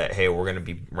guy that, hey, we're going to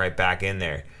be right back in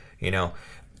there,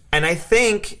 And I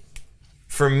think,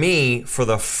 for me, for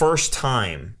the first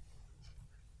time,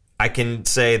 I can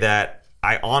say that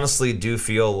I honestly do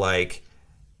feel like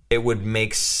it would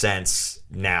make sense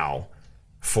now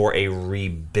for a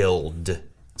rebuild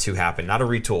to happen. Not a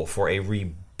retool, for a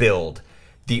rebuild.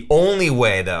 The only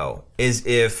way, though, is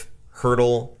if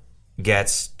Hertl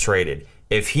gets traded.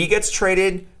 If he gets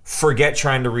traded, forget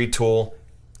trying to retool.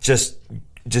 Just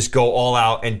go all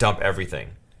out and dump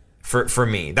everything. For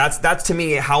me. That's to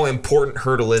me how important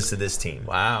Hertl is to this team.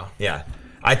 Wow. Yeah.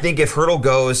 I think if Hertl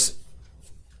goes,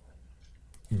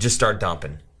 just start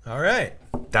dumping. All right.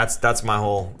 That's my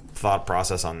whole thought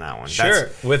process on that one. Sure.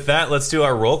 With that, let's do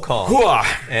our roll call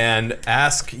and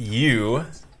ask you,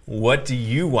 what do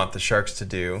you want the Sharks to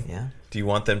do? Yeah. Do you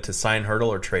want them to sign Hertl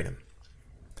or trade him?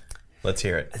 Let's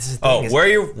hear it. Where are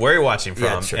you watching from?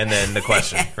 Yeah, sure. And then the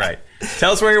question. Right.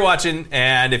 Tell us where you're watching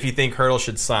and if you think Hertl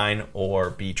should sign or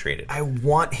be traded. I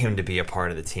want him to be a part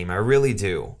of the team. I really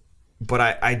do. But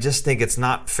I just think it's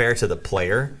not fair to the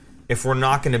player if we're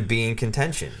not going to be in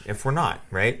contention. If we're not,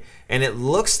 right? And it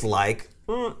looks like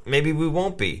maybe we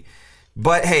won't be.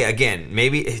 But hey, again,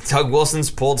 maybe Doug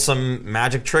Wilson's pulled some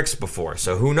magic tricks before,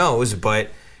 so who knows? But,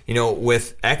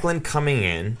 with Eklund coming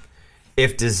in,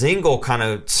 if Dzingel kind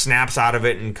of snaps out of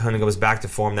it and kind of goes back to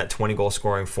form, that 20-goal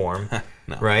scoring form,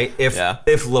 no. Right? If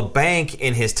LeBanc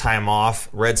in his time off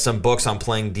read some books on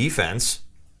playing defense,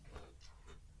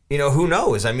 who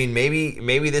knows? I mean,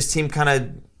 maybe this team kind of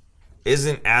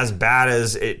isn't as bad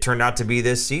as it turned out to be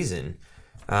this season,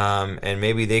 and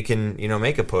maybe they can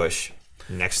make a push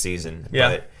next season. Yeah.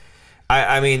 But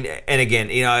I mean, and again,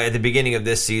 at the beginning of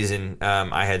this season,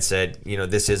 I had said,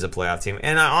 this is a playoff team.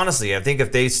 And honestly, I think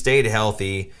if they stayed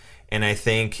healthy, and I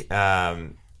think,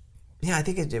 I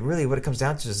think it really, what it comes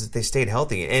down to is that they stayed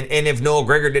healthy. And if Noah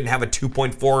Gregor didn't have a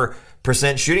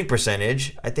 2.4% shooting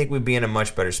percentage, I think we'd be in a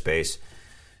much better space.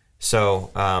 So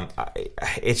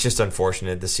it's just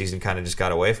unfortunate the season kind of just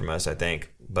got away from us, I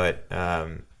think. But,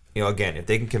 again, if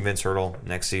they can convince Hertl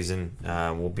next season,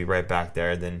 we'll be right back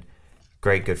there, then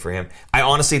great, good for him. I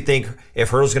honestly think if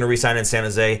Hertl's going to re-sign in San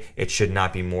Jose, it should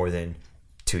not be more than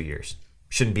 2 years.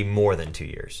 Shouldn't be more than 2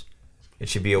 years. It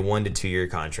should be a 1 to 2 year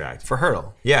contract. For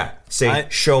Hertl? Yeah.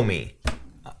 Show me.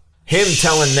 Him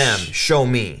telling them, show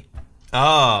me.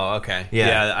 Oh, okay.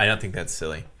 Yeah, I don't think that's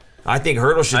silly. I think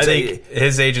Hertl should think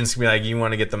his agent's going to be like, you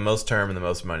want to get the most term and the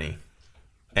most money.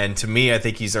 And to me, I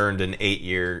think he's earned an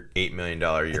 8-year, $8 million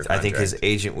a year contract. I think his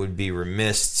agent would be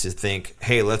remiss to think,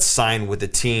 hey, let's sign with a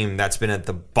team that's been at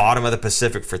the bottom of the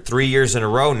Pacific for 3 years in a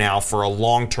row now for a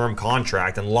long-term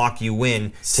contract and lock you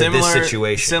in to this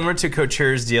situation. Similar to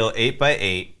Couture's deal,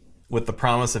 8x8, with the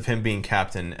promise of him being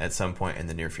captain at some point in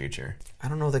the near future. I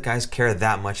don't know that guys care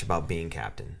that much about being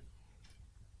captain.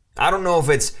 I don't know if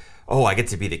it's, oh, I get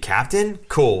to be the captain?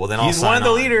 Cool, well then I'll sign on. He's one of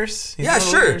the leaders. Yeah,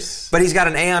 sure. But he's got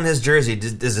an A on his jersey.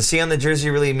 Does the C on the jersey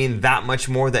really mean that much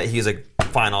more that he's like,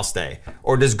 fine, I'll stay?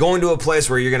 Or does going to a place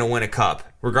where you're going to win a cup,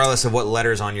 regardless of what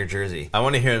letter's on your jersey? I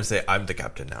want to hear him say, I'm the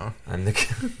captain now. I'm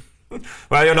the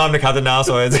well, you know I'm the captain now,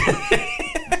 so it's...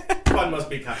 One must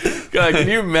be captain. God, can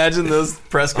you imagine those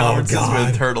press conferences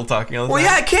with Hertl talking all the time? Well,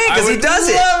 yeah, I can, because he does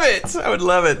it. I would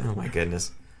love it. Oh, my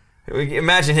goodness.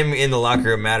 Imagine him in the locker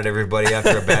room mad at everybody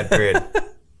after a bad period.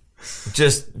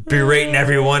 Just berating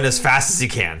everyone as fast as he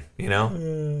can, you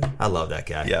know? I love that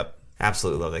guy. Yep.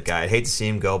 Absolutely love that guy. I'd hate to see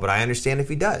him go, but I understand if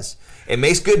he does. It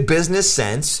makes good business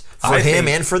sense for him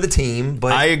and for the team.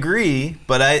 But I agree,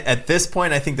 but at this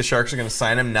point, I think the Sharks are going to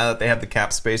sign him now that they have the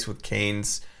cap space with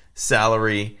Kane's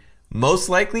salary most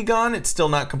likely gone. It's still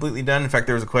not completely done. In fact,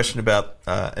 there was a question about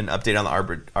an update on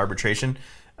the arbitration.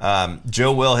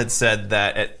 Joe Will had said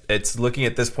that it's looking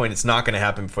at this point, it's not going to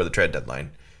happen before the trade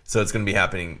deadline. So it's going to be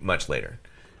happening much later.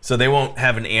 So they won't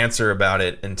have an answer about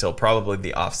it until probably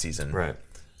the offseason. Right.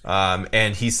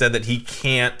 And he said that he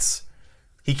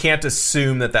can't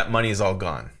assume that money is all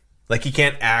gone. Like he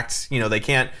can't act, they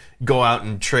can't go out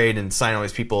and trade and sign all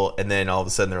these people and then all of a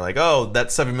sudden they're like, oh, that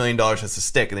 $7 million has to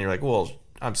stick. And then you're like, well,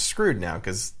 I'm screwed now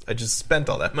because I just spent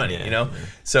all that money, Yeah.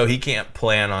 So he can't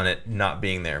plan on it not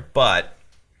being there. But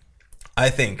I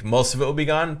think most of it will be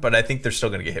gone, but I think they're still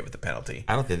going to get hit with the penalty.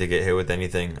 I don't think they get hit with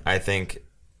anything. I think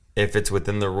if it's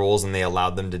within the rules and they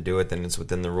allowed them to do it, then it's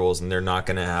within the rules, and they're not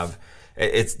going to have.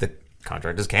 It's the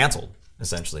contract is canceled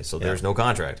essentially, so there's no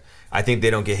contract. I think they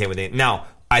don't get hit with it. Now,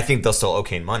 I think they'll still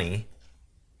okay money,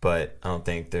 but I don't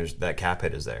think there's that cap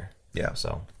hit is there. Yeah.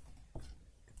 So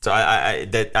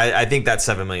I think that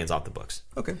 $7 million's off the books.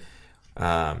 Okay.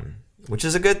 Which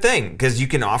is a good thing because you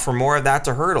can offer more of that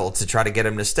to Hertl to try to get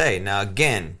him to stay. Now,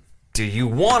 again, do you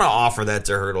want to offer that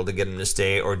to Hertl to get him to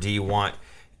stay, or do you want,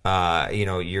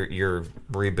 your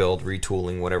rebuild,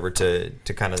 retooling, whatever to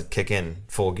kind of kick in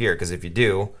full gear? Because if you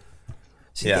do,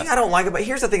 the thing I don't like about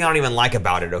here's the thing I don't even like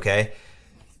about it. Okay,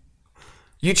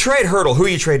 you trade Hertl. Who are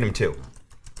you trading him to?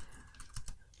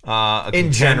 A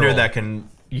contender that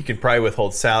you could probably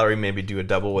withhold salary, maybe do a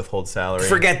double withhold salary.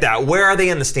 Forget that. Where are they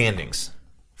in the standings?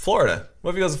 Florida.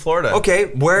 What if he goes to Florida? Okay,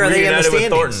 where are they in the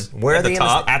standings? Where are they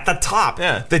at the top?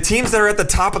 Yeah. The teams that are at the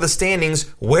top of the standings,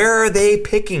 where are they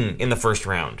picking in the first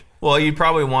round? Well, you'd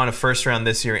probably want a first round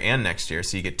this year and next year,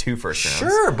 so you get 2 first rounds.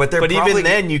 Sure, but even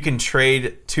then, you can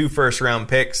trade 2 first round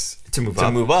picks to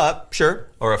move up. Sure.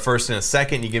 Or a first and a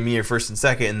second. You give me your first and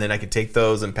second, and then I could take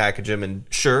those and package them and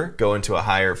go into a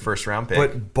higher first round pick.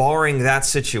 But barring that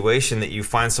situation that you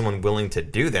find someone willing to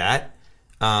do that,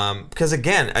 because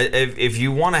again, if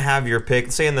you want to have your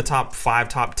pick, say in the top 5,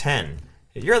 top 10,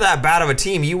 if you're that bad of a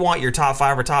team, you want your top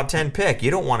 5 or top 10 pick.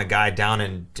 You don't want a guy down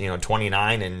in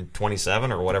 29 and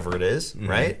 27 or whatever it is,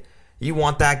 right? You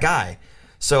want that guy.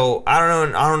 So I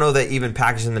don't know that even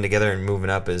packaging them together and moving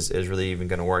up is really even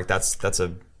going to work. That's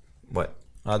a what?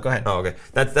 Go ahead. Oh, okay.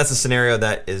 That's a scenario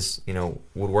that is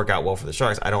would work out well for the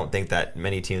Sharks. I don't think that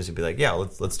many teams would be like, yeah,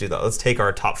 let's do that. Let's take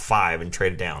our top 5 and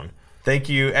trade it down. Thank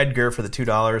you, Edgar, for the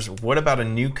 $2. What about a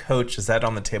new coach? Is that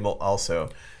on the table also?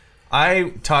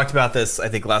 I talked about this, I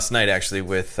think, last night, actually,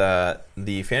 with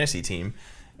the fantasy team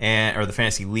or the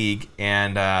fantasy league.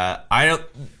 And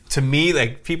to me,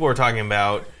 like, people were talking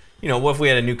about, what if we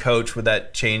had a new coach? Would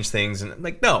that change things? And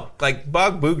like, no. Like,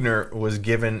 Bob Bugner was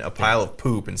given a pile of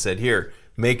poop and said, here,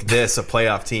 make this a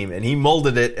playoff team. And he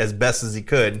molded it as best as he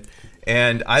could.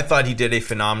 And I thought he did a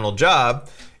phenomenal job.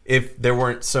 If there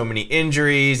weren't so many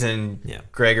injuries and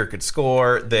Gregor could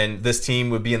score, then this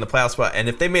team would be in the playoff spot. And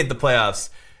if they made the playoffs,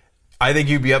 I think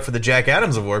you'd be up for the Jack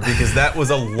Adams Award because that was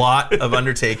a lot of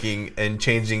undertaking and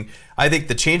changing. I think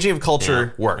the changing of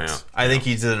culture worked. Yeah. I think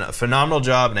he did a phenomenal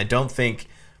job, and I don't think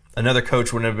another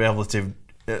coach wouldn't have been able to.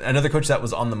 Another coach that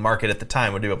was on the market at the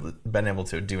time would have been able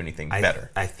to do anything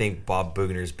better. I think Bob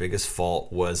Bugner's biggest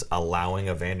fault was allowing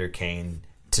Evander Kane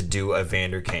to do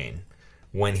Evander Kane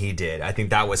when he did. I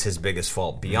think that was his biggest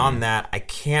fault. Beyond that, I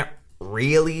can't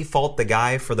really fault the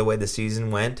guy for the way the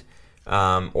season went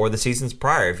or the seasons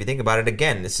prior. If you think about it,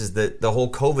 again, this is the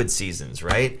whole COVID seasons,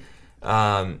 right?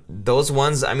 Those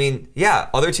ones,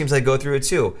 other teams that go through it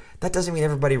too. That doesn't mean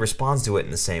everybody responds to it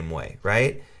in the same way,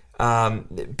 right?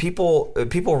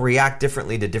 people react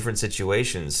differently to different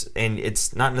situations, and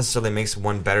it's not necessarily makes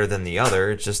one better than the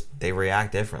other. It's just they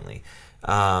react differently.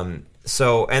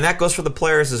 So, and that goes for the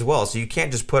players as well. So you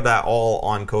can't just put that all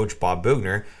on Coach Bob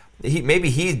Bugner. Maybe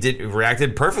he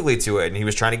reacted perfectly to it, and he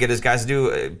was trying to get his guys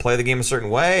to play the game a certain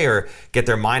way or get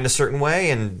their mind a certain way,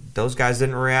 and those guys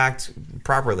didn't react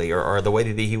properly or the way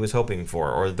that he was hoping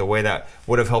for, or the way that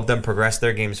would have helped them progress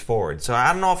their games forward. So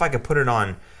I don't know if I could put it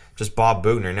on just Bob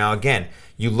Bugner. Now, again,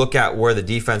 you look at where the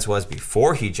defense was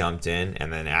before he jumped in,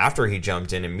 and then after he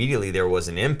jumped in, immediately there was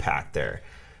an impact there.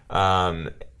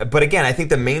 But again, I think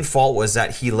the main fault was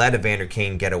that he let Evander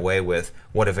Kane get away with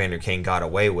what Evander Kane got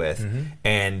away with,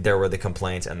 and there were the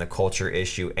complaints and the culture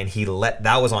issue, and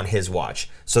that was on his watch.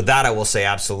 So that I will say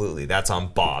absolutely, that's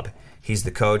on Bob. He's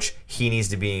the coach. He needs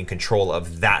to be in control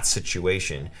of that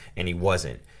situation, and he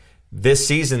wasn't. This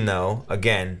season, though,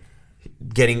 again,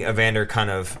 getting Evander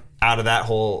kind of out of that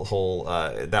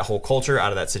whole culture,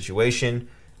 out of that situation,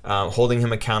 holding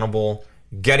him accountable,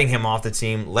 getting him off the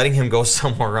team, letting him go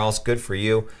somewhere else, good for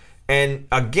you. And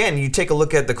again, you take a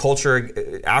look at the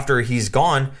culture after he's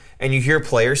gone, and you hear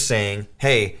players saying,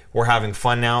 hey, we're having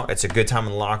fun now, it's a good time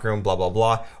in the locker room, blah, blah,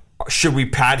 blah. Should we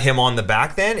pat him on the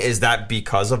back then? Is that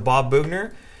because of Bob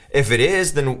Bugner? If it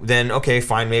is, then okay,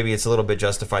 fine, maybe it's a little bit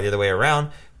justified the other way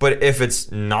around. But if it's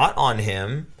not on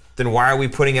him, then why are we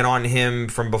putting it on him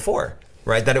from before,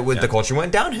 right? That the culture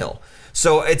went downhill.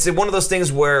 So it's one of those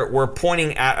things where we're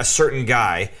pointing at a certain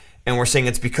guy and we're saying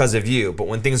it's because of you. But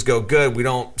when things go good, we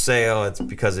don't say, oh, it's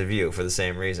because of you for the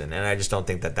same reason. And I just don't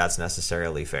think that that's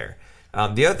necessarily fair.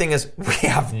 The other thing is we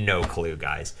have no clue,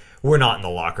 guys. We're not in the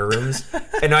locker rooms.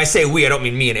 And I say we, I don't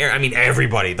mean me and Aaron. I mean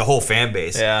everybody, the whole fan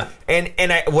base. Yeah. And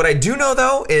what I do know,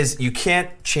 though, is you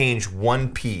can't change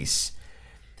one piece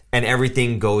and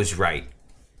everything goes right.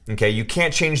 Okay, you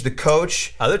can't change the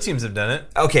coach. Other teams have done it.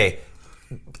 Okay.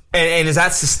 And is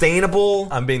that sustainable?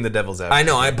 I'm being the devil's advocate. I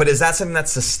know, but is that something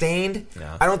that's sustained?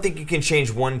 No. I don't think you can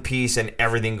change one piece and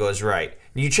everything goes right.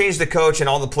 You change the coach and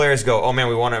all the players go, oh man,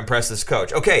 we want to impress this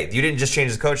coach. Okay, you didn't just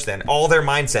change the coach then. All their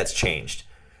mindsets changed.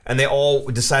 And they all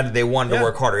decided they wanted to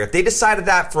work harder. If they decided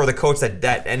that for the coach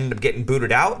that ended up getting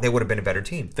booted out, they would have been a better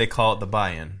team. They call it the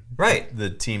buy-in. Right. The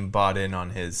team bought in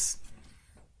on his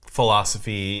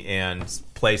philosophy and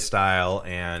play style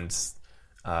and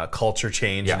culture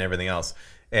change and everything else.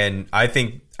 And I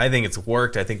think it's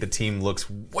worked. I think the team looks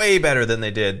way better than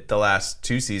they did the last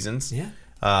 2 seasons. Yeah.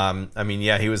 I mean,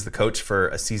 he was the coach for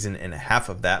a season and a half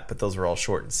of that, but those were all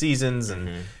shortened seasons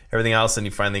and everything else. And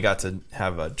he finally got to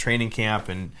have a training camp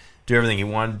and do everything he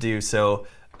wanted to do. So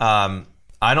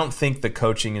I don't think the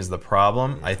coaching is the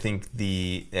problem. I think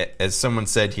as someone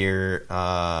said here,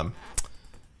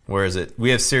 where is it?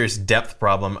 We have serious depth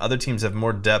problem. Other teams have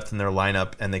more depth in their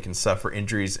lineup and they can suffer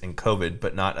injuries and COVID,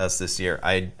 but not us this year.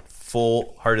 I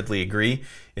full-heartedly agree.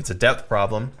 It's a depth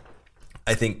problem.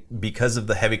 I think because of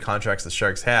the heavy contracts the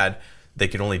Sharks had, they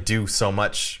could only do so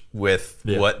much with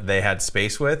what they had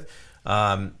space with.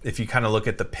 If you kind of look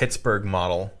at the Pittsburgh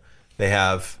model, they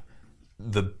have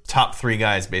the top 3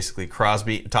 guys, basically,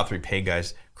 top 3 paid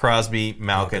guys, Crosby,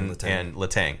 Malkin, and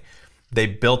Letang. They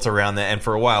built around that, and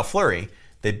for a while, Fleury.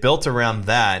 They built around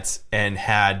that and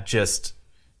had just,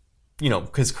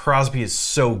 because Crosby is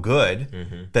so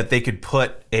good that they could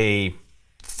put a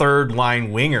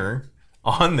third-line winger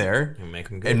on there and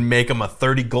make him a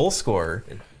 30-goal scorer.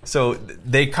 So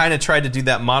they kind of tried to do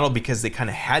that model because they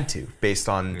kind of had to, based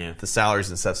on the salaries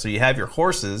and stuff. So you have your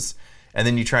horses, and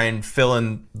then you try and fill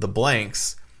in the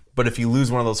blanks. But if you lose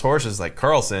one of those horses, like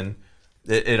Carlson,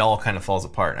 it all kind of falls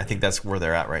apart. I think that's where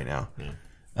they're at right now.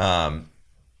 Yeah.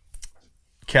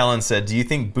 Callan said, do you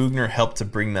think Bugner helped to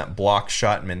bring that block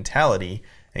shot mentality?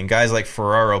 And guys like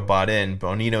Ferraro bought in.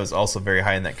 Bonino is also very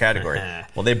high in that category.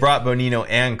 Well, they brought Bonino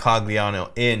and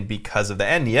Cogliano in because of that.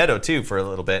 And Nieto, too, for a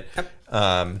little bit.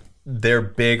 Yep. They're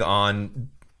big on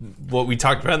what we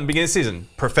talked about in the beginning of the season.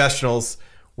 Professionals,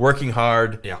 working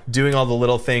hard, doing all the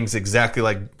little things exactly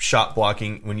like shot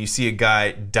blocking. When you see a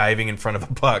guy diving in front of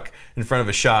a puck, in front of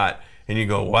a shot, and you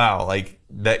go, wow, like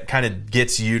that kind of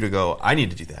gets you to go, I need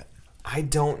to do that. I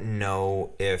don't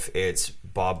know if it's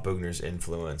Bob Bugner's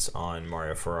influence on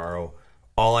Mario Ferraro.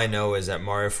 All I know is that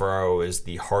Mario Ferraro is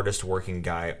the hardest working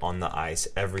guy on the ice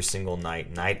every single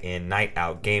night, night in, night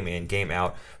out, game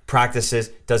out, practices,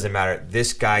 doesn't matter.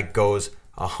 This guy goes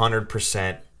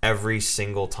 100% every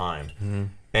single time. Mm-hmm.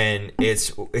 And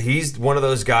he's one of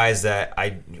those guys that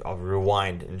I'll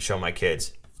rewind and show my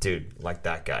kids, dude, like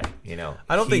that guy,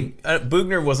 I don't think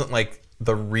Bugner wasn't like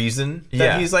the reason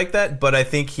that he's like that, but I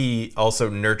think he also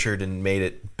nurtured and made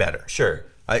it better. Sure.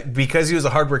 Because he was a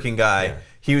hardworking guy,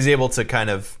 he was able to kind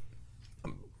of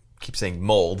keep saying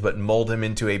mold, but mold him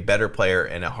into a better player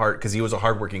and because he was a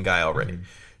hardworking guy already. Mm-hmm.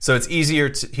 So it's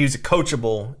easier he was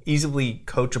a easily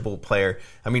coachable player.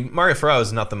 I mean, Mario Ferraro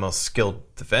is not the most skilled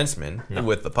defenseman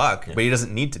with the puck, but he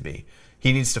doesn't need to be.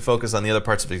 He needs to focus on the other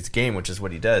parts of his game, which is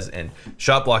what he does. And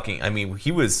shot blocking, I mean,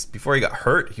 before he got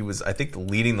hurt, he was, I think,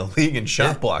 leading the league in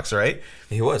shot blocks, right?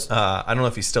 He was. I don't know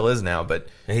if he still is now, but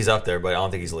he's up there, but I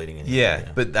don't think he's leading anything.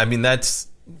 Yeah, but I mean, that's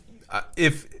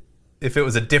if it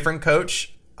was a different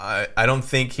coach, I don't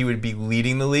think he would be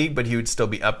leading the league, but he would still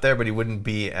be up there. But he wouldn't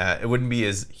be. It wouldn't be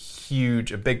as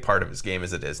huge a big part of his game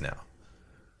as it is now.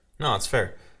 No, it's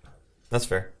fair. That's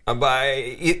fair. But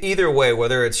either way,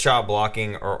 whether it's shot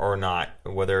blocking or not,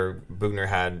 whether Bugner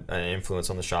had an influence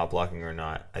on the shot blocking or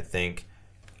not, I think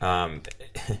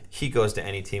he goes to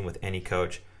any team with any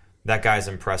coach. That guy's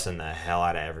impressing the hell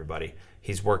out of everybody.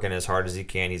 He's working as hard as he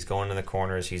can. He's going to the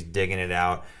corners. He's digging it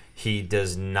out. He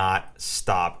does not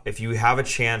stop. If you have a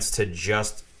chance to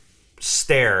just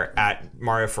stare at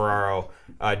Mario Ferraro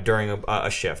during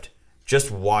a shift,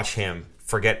 just watch him.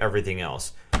 Forget everything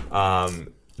else.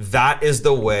 That is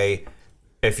the way.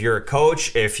 If you're a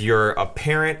coach, if you're a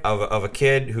parent of a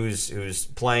kid who's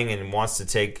playing and wants to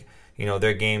take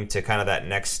their game to kind of that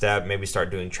next step, maybe start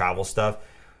doing travel stuff,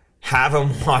 have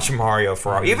them watch Mario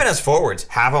Ferraro. Even as forwards,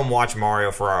 have them watch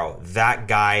Mario Ferraro. That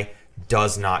guy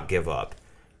does not give up.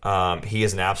 He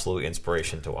is an absolute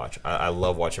inspiration to watch. I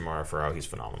love watching Mario Ferraro. He's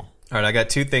phenomenal. All right, I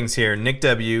got two things here. Nick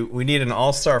W., we need an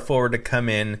all-star forward to come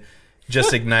in,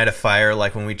 just ignite a fire,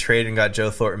 like when we traded and got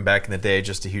Joe Thornton back in the day,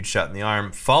 just a huge shot in the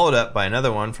arm. Followed up by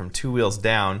another one from Two Wheels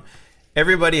Down.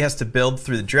 Everybody has to build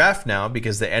through the draft now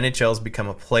because the NHL has become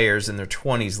a players in their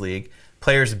 20s league.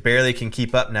 Players barely can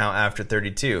keep up now after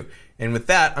 32. And with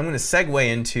that, I'm going to segue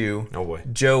into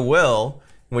Joe Will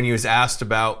when he was asked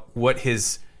about what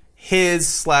his /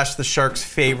 the Sharks'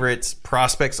 favorite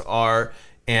prospects are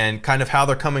and kind of how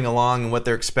they're coming along and what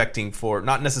they're expecting for,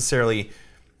 not necessarily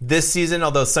this season,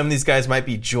 although some of these guys might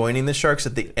be joining the Sharks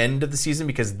at the end of the season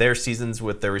because their seasons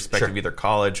with their respective either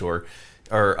college or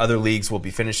other leagues will be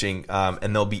finishing,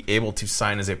 and they'll be able to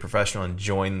sign as a professional and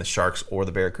join the Sharks or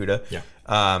the Barracuda.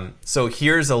 Yeah. So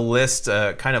here's a list,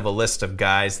 kind of a list of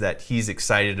guys that he's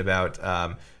excited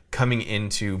about coming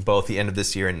into both the end of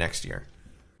this year and next year.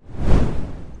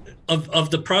 Of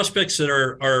the prospects that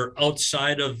are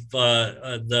outside of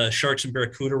the Sharks and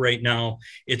Barracuda right now,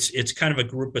 it's kind of a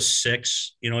group of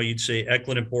 6. You'd say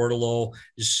Eklund and Bordelot.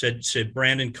 You said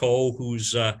Brandon Coe,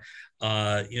 who's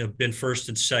been first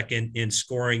and second in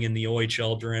scoring in the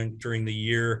OHL during the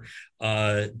year.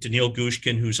 Daniil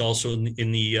Gushkin, who's also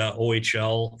in the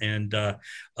OHL and a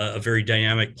very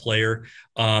dynamic player.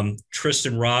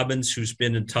 Tristan Robbins, who's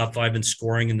been in top 5 in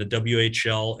scoring in the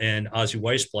WHL, and Ozzy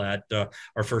Weisblatt,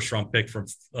 our first round pick from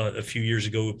a few years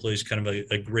ago, who plays kind of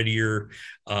a grittier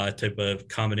type of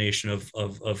combination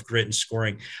of grit and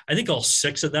scoring. I think all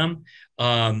 6 of them,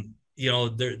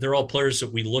 they're all players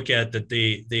that we look at that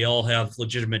they all have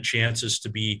legitimate chances to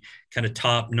be kind of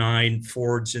top 9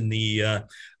 forwards in the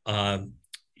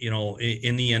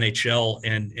in the NHL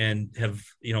and have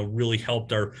really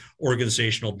helped our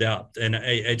organizational depth. And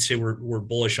I'd say we're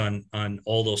bullish on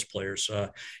all those players.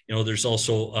 There's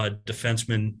also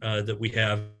defensemen that we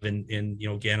have in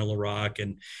Gana Larocque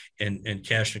and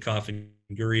Kashnikov and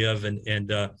Guriev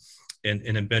and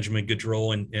then Benjamin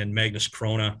Gaudreau and Magnus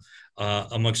Krona.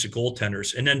 Amongst the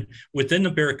goaltenders. And then within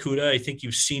the Barracuda, I think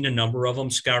you've seen a number of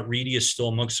them. Scott Reedy is still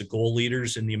amongst the goal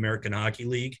leaders in the American Hockey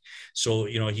League. So,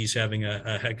 he's having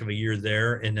a heck of a year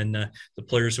there. And then the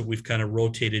players that we've kind of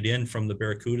rotated in from the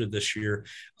Barracuda this year.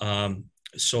 I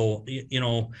think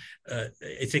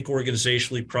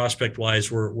organizationally,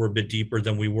 prospect-wise, we're a bit deeper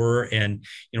than we were. And,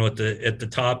 at the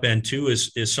top end, too,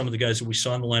 is some of the guys that we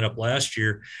saw in the lineup last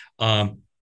year.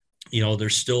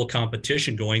 There's still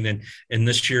competition going. And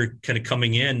this year kind of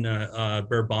coming in,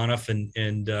 Barabanov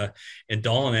and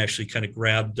Dahlin actually kind of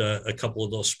grabbed a couple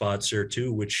of those spots there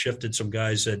too, which shifted some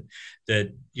guys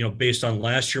that based on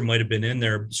last year might've been in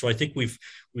there. So I think we've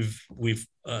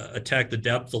attacked the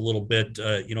depth a little bit,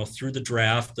 through the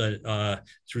draft,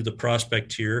 through the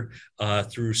prospect tier,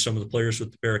 through some of the players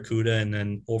with the Barracuda, and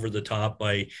then over the top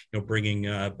by, bringing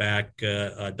back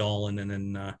Dahlin and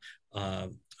then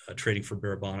trading for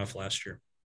Barabanov last year.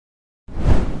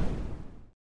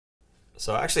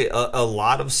 So actually, a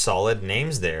lot of solid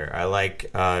names there. I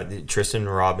like Tristan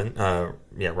Robbins,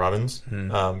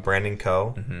 Brandon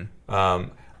Coe, Ozzy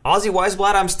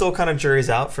Weisblatt. I'm still kind of jury's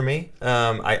out for me.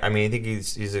 I think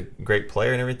he's a great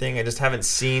player and everything. I just haven't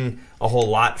seen a whole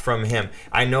lot from him.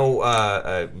 I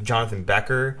know Jonathan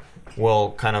Becker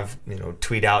will kind of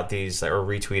tweet out these or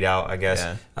retweet out, I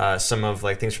guess, some of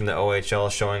like things from the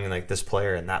OHL showing like this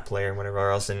player and that player and whatever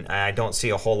else. And I don't see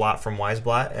a whole lot from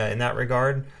Weisblatt in that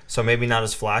regard. So maybe not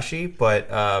as flashy, but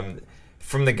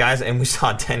from the guys, and we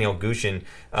saw Daniel Gushin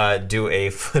do a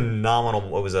phenomenal.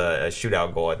 What was a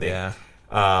shootout goal, I think. Yeah.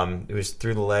 It was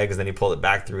through the legs, and then he pulled it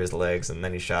back through his legs, and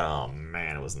then he shot. Oh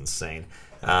man, it was insane.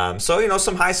 So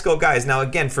some high skill guys. Now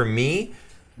again, for me,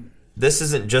 this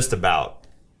isn't just about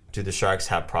do the Sharks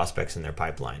have prospects in their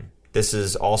pipeline. This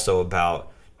is also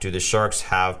about do the Sharks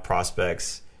have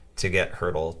prospects to get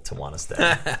Hertl to want to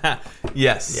stay.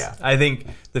 Yes. Yeah. I think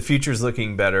the future's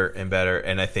looking better and better,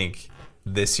 and I think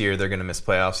this year they're going to miss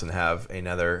playoffs and have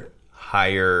another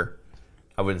higher,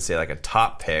 I wouldn't say like a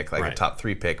top pick, like a top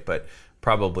 3 pick, but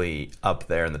probably up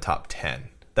there in the top 10.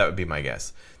 That would be my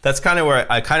guess. That's kind of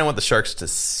where I kind of want the Sharks to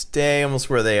stay almost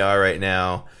where they are right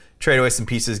now. Trade away some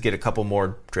pieces, get a couple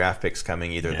more draft picks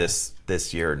coming either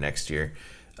this year or next year.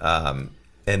 And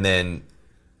then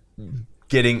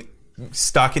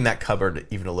stocking that cupboard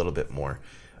even a little bit more.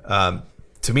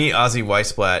 To me, Ozzy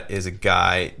Weisblatt is a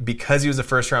guy, because he was a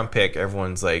first-round pick,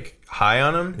 everyone's like high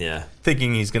on him,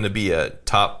 thinking he's going to be a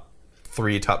top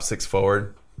 3, top 6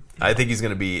 forward. I think he's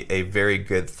going to be a very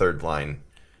good third-line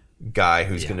guy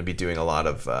who's going to be doing a lot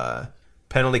of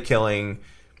penalty killing,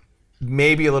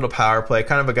 maybe a little power play,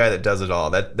 kind of a guy that does it all.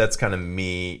 That's kind of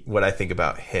me, what I think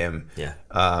about him. Yeah.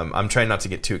 I'm trying not to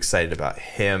get too excited about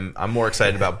him. I'm more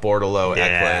excited about Bordelot,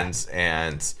 Eklund,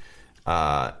 and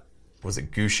was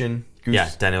it Gushin?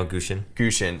 Daniel Gushin.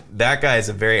 Gushin. That guy is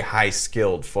a very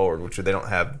high-skilled forward, which they don't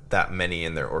have that many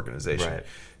in their organization. Right.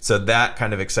 So that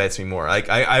kind of excites me more. Like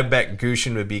I bet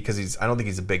Gushin would be, because I don't think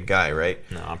he's a big guy, right?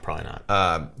 No, I'm probably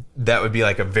not. That would be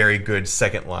like a very good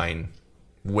second-line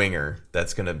winger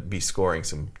that's going to be scoring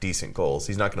some decent goals.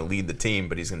 He's not going to lead the team,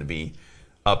 but he's going to be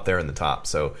up there in the top.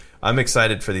 So I'm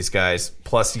excited for these guys.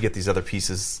 Plus, you get these other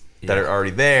pieces that are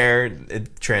already there,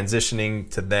 transitioning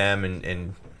to them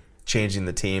and changing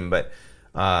the team. But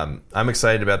I'm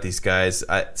excited about these guys.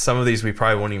 Some of these we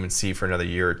probably won't even see for another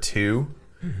year or two.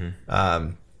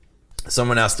 Mm-hmm.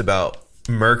 Someone asked about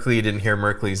Merkley. Didn't hear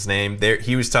Merkley's name.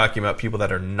 He was talking about people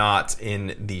that are not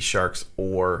in the Sharks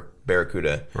or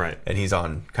Barracuda, right? And he's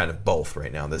on kind of both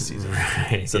right now this season,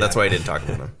 right, so that's why I didn't talk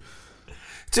about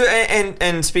him.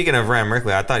 And speaking of Ryan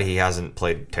Merkley, I thought he hasn't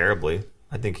played terribly.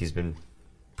 I think he's been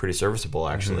pretty serviceable,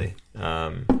 actually.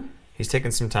 Mm-hmm. He's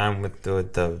taken some time with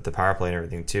the power play and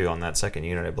everything too on that second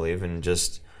unit, I believe, and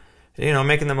just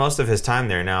making the most of his time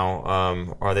there.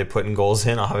 Now, are they putting goals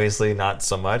in? Obviously, not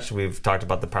so much. We've talked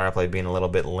about the power play being a little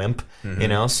bit limp,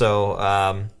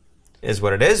 so is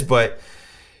what it is, but.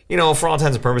 For all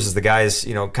intents and purposes, the guy's,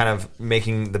 kind of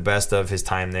making the best of his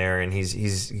time there, and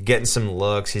he's getting some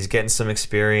looks, he's getting some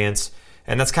experience,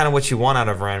 and that's kind of what you want out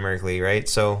of Ryan Merkley, right?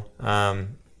 So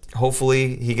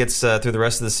hopefully he gets through the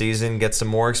rest of the season, gets some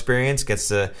more experience, gets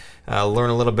to learn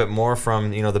a little bit more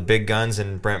from, the big guns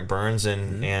and Brent Burns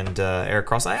and Erik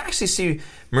Karlsson. I actually see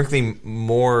Merkley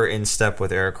more in step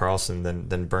with Erik Karlsson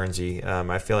than Burnsy.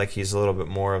 I feel like he's a little bit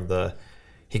more of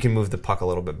he can move the puck a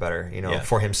little bit better,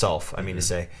 for himself, I mean to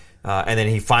say. And then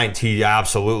he's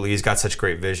got such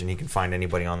great vision. He can find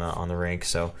anybody on the rink.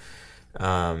 So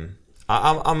I'm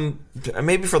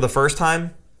maybe for the first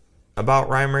time about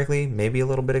Ryan Merkley, maybe a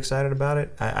little bit excited about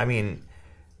it. I mean,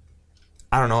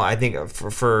 I don't know. I think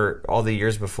for all the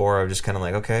years before, I was just kind of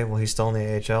like, okay, well, he's still in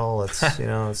the AHL. Let's,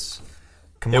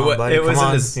 come on, buddy, come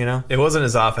on. It wasn't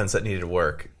his offense that needed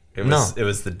work. It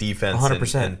was the defense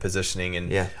and positioning,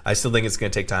 and I still think it's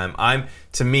going to take time. I'm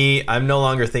no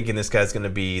longer thinking this guy's going to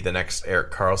be the next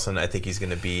Erik Karlsson. I think he's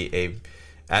going to be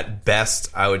at best,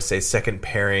 I would say, second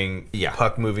pairing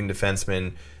puck moving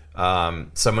defenseman.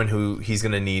 Someone who he's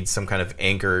going to need some kind of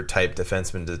anchor type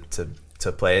defenseman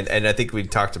to play. And I think they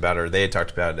had talked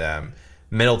about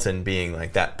Middleton being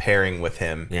like that pairing with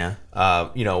him. Yeah.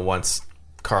 Once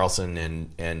Karlsson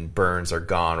and Burns are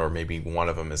gone, or maybe one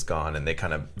of them is gone, and they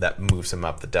kind of that moves him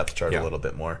up the depth chart a little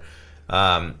bit more.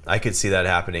 I could see that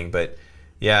happening, but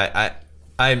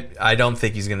I don't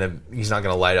think he's not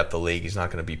gonna light up the league. He's not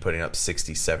gonna be putting up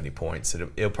 60, 70 points.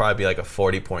 It'll probably be like a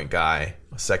 40-point guy,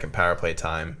 second power play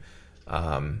time,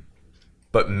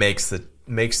 but makes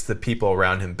the people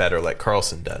around him better, like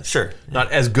Karlsson does. Sure,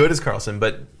 not as good as Karlsson,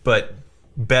 but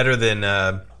better than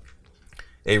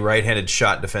a right-handed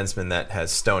shot defenseman that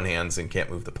has stone hands and can't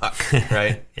move the puck,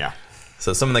 right? Yeah.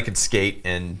 So someone that can skate,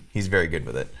 and he's very good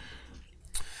with it.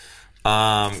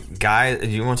 Guy, do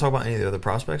you want to talk about any of the other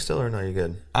prospects still, or no? You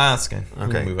good? That's good.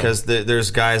 Okay, because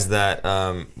there's guys that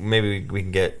maybe we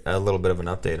can get a little bit of an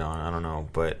update on. I don't know,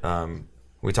 but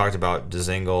we talked about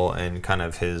Dzingel and kind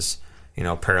of his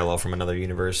parallel from another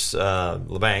universe,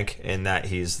 LeBanc, in that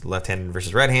he's left-handed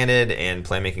versus right-handed and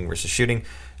playmaking versus shooting.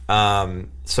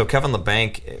 So Kevin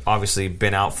LeBanc obviously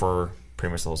been out for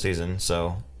pretty much the whole season.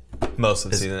 So most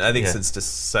of the season, I think since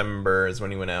December is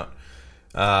when he went out.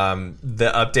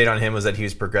 The update on him was that he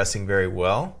was progressing very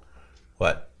well.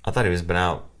 What? I thought he was been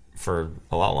out for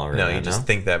a lot longer. No, you just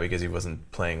think that because he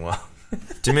wasn't playing well.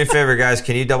 Do me a favor, guys.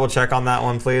 Can you double check on that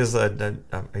one, please? Are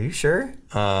you sure?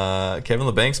 Kevin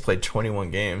LeBanc's played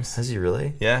 21 games. Has he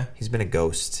really? Yeah. He's been a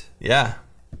ghost. Yeah.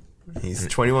 He's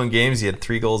 21 games. He had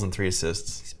 3 goals and 3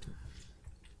 assists.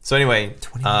 So anyway,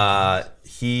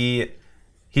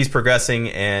 he's progressing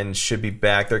and should be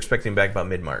back. They're expecting him back about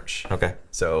mid-March. Okay.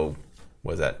 So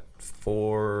was that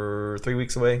 3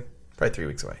 weeks away? Probably 3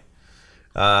 weeks away.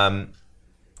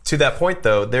 To that point,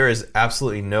 though, there is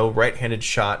absolutely no right-handed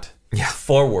shot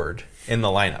forward in the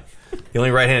lineup. The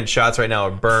only right-handed shots right now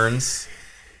are Burns,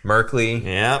 Merkley,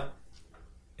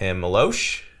 and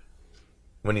Milosh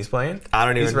when he's playing.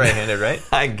 He's right-handed, right?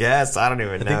 I guess. I don't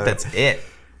even know. I think that's it.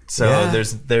 So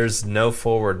there's no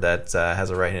forward that has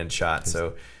a right-handed shot.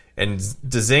 So, and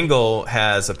Dzingel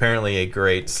has apparently a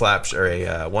great slap or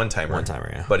a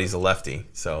one-timer, but he's a lefty.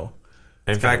 So,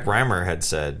 in fact, Reimer had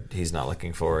said he's not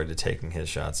looking forward to taking his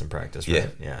shots in practice. Right?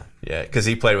 Yeah, because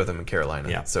he played with him in Carolina.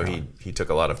 Yeah, so he took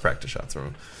a lot of practice shots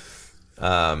from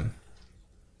him.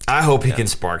 I hope he can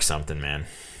spark something, man.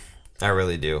 I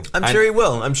really do. I'm sure he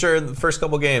will. I'm sure the first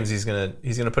couple games he's gonna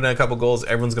put in a couple goals.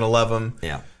 Everyone's gonna love him.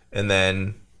 Yeah, and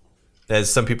then. As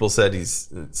some people said,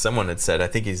 someone had said, I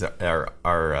think he's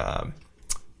our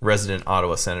resident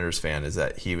Ottawa Senators fan, is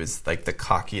that he was like the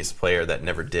cockiest player that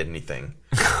never did anything.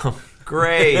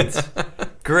 Great.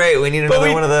 We need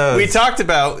another one of those. We talked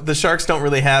about the Sharks don't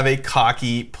really have a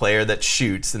cocky player that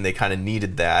shoots, and they kind of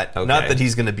needed that. Okay. Not that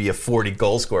he's going to be a 40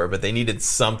 goal scorer, but they needed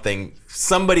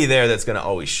somebody there that's going to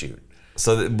always shoot.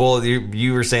 So,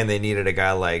 you were saying they needed a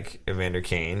guy like Evander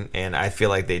Kane, and I feel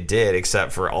like they did,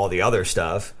 except for all the other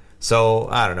stuff. So,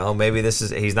 I don't know. Maybe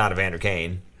he's not Evander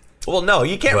Kane. Well, no,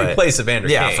 you can't replace Evander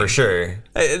Kane. Yeah, for sure.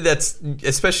 That's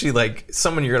especially like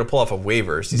someone you're going to pull off of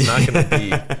waivers. He's not going to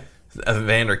be a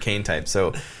Evander Kane type.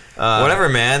 So, whatever,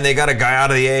 man. They got a guy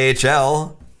out of the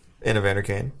AHL in Evander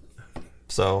Kane.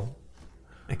 So,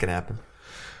 it can happen.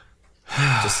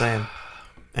 Just saying.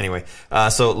 Anyway,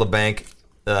 so LeBanc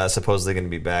supposedly going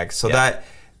to be back. So that...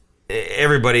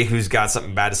 Everybody who's got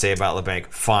something bad to say about LeBanc,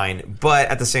 fine. But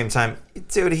at the same time,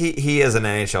 dude, he is an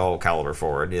NHL caliber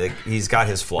forward. He's got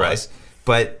his flaws,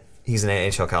 but he's an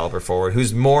NHL caliber forward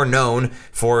who's more known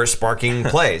for sparking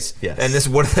plays. Yes. And this is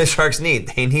what the Sharks need.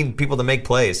 They need people to make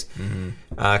plays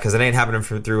because it ain't happening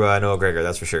through Noah Gregor,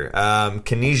 that's for sure.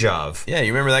 Knizhov. Yeah,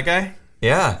 you remember that guy?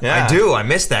 Yeah, I do. I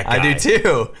miss that guy. I do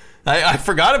too. I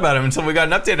forgot about him until we got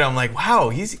an update. I'm like, wow,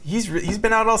 he's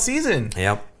been out all season.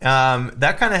 Yep.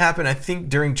 That kind of happened, I think,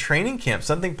 during training camp.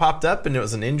 Something popped up, and it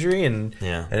was an injury, and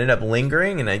ended up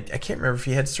lingering. And I can't remember if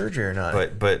he had surgery or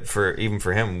not. But for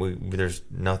him, there's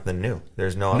nothing new.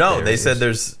 There's no. No, they said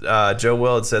there's. Joe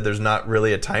Will had said there's not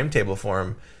really a timetable for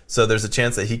him, so there's a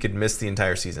chance that he could miss the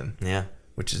entire season. Yeah,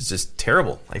 which is just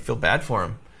terrible. I feel bad for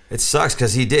him. It sucks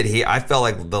because he did. I felt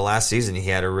like the last season he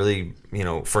had a really,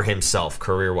 for himself,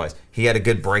 career-wise, he had a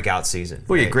good breakout season.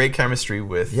 Well, he had great chemistry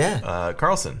with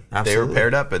Karlsson. Absolutely. They were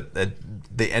paired up at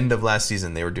the end of last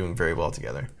season. They were doing very well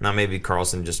together. Now, maybe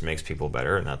Karlsson just makes people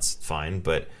better, and that's fine,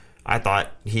 but I thought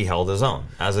he held his own.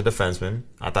 As a defenseman,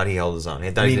 I thought he held his own.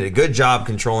 I thought he did a good job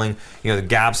controlling, the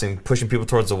gaps and pushing people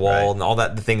towards the wall and all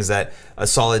that, the things that a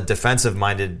solid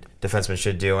defensive-minded defenseman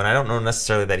should do. And I don't know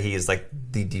necessarily that he is like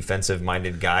the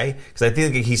defensive-minded guy because I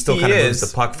think he still kind of moves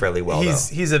the puck fairly well.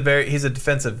 He's a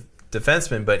defensive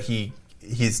defenseman, but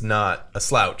he's not a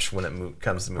slouch when it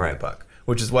comes to moving the puck,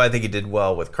 which is why I think he did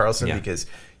well with Karlsson because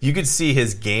you could see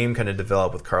his game kind of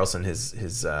develop with Karlsson.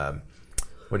 His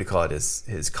what do you call it?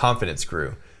 His confidence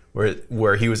grew,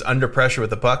 where he was under pressure with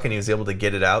the puck and he was able to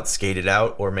get it out, skate it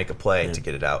out, or make a play to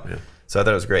get it out. Yeah. So I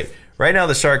thought it was great. Right now,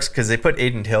 the Sharks, because they put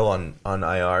Adin Hill on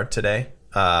IR today,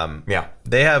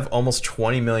 they have almost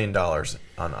 $20 million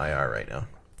on IR right now.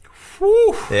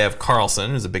 Whew. They have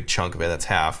Karlsson, who's a big chunk of it. That's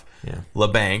half. Yeah.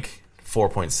 LeBanc,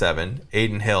 4.7.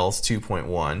 Adin Hill's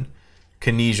 2.1.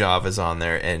 Knizhov is on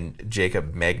there, and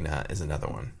Jacob Magna is another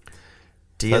one.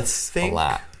 That's a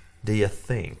lot. Do you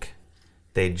think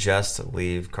they just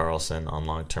leave Karlsson on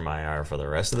long-term IR for the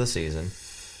rest of the season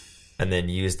and then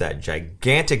use that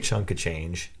gigantic chunk of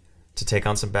change to take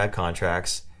on some bad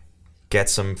contracts,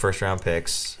 get some first-round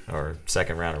picks or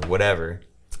second-round or whatever?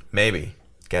 Maybe.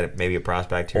 Get maybe a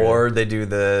prospect here. Or they do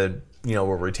we'll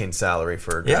retain salary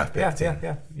for a draft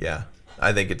pick. Yeah.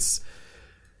 I think it's...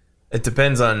 It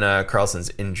depends on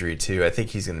Carlson's injury too. I think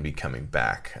he's going to be coming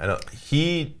back.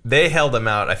 They held him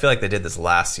out. I feel like they did this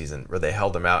last season where they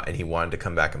held him out and he wanted to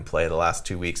come back and play the last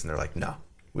 2 weeks, and they're like, no,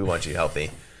 we want you healthy.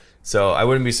 So I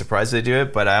wouldn't be surprised if they do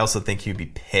it, but I also think he'd be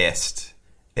pissed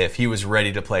if he was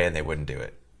ready to play and they wouldn't do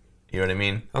it. You know what I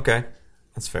mean? Okay,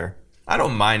 that's fair. I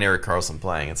don't mind Erik Karlsson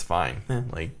playing. It's fine. Yeah.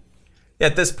 Like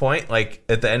at this point, like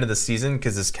at the end of the season,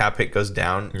 because this cap hit goes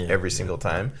down every single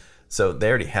time, so they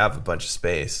already have a bunch of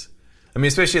space. I mean,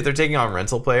 especially if they're taking on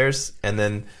rental players and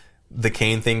then the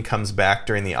Kane thing comes back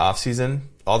during the offseason,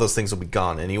 all those things will be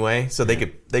gone anyway. So they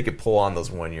could pull on those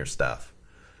 1-year stuff.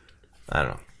 I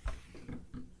don't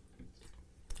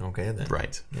know. Okay, then.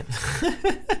 Right. Yeah.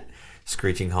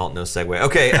 Screeching halt, no segue.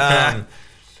 Okay,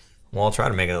 well, I'll try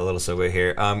to make it a little segue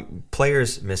here.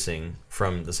 Players missing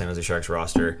from the San Jose Sharks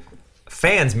roster.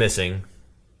 Fans missing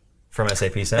from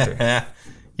SAP Center.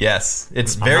 Yes,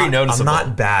 it's very noticeable. I'm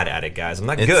not bad at it, guys. I'm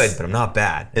not good, but I'm not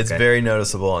bad. It's very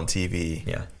noticeable on TV.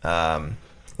 Yeah. A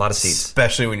lot of seats.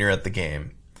 Especially when you're at the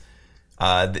game.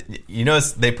 You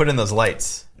notice they put in those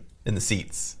lights in the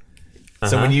seats.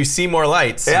 So when you see more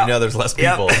lights, you know there's less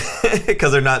people.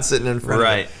 Because they're not sitting in front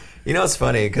of you. You know, it's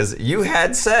funny because you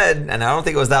had said, and I don't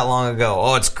think it was that long ago,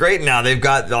 oh, it's great now. They've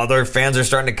got all their fans are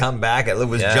starting to come back. It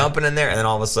was jumping in there, and then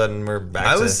all of a sudden we're back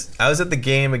I was at the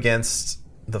game against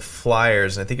the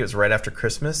Flyers, and I think it was right after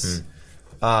Christmas.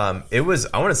 It was,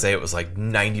 I want to say it was like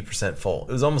 90% full.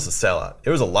 It was almost a sellout.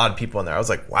 There was a lot of people in there. I was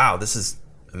like, wow, this is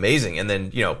amazing. And then,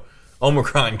 you know,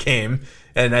 Omicron came,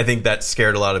 and I think that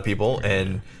scared a lot of people.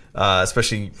 And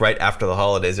especially right after the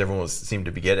holidays, everyone seemed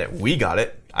to be getting it. We got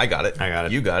it. I got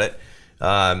it. You got it.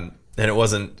 And it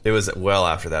was well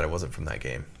after that. It wasn't from that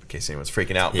game, in case anyone's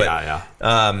freaking out.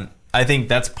 But, I think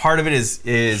that's part of it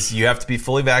is you have to be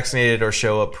fully vaccinated or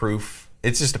show a proof.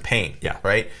 It's just a pain,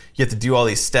 right? You have to do all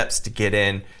these steps to get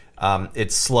in.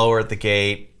 It's slower at the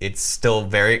gate. It's still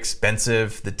very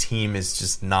expensive. The team is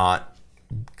just not...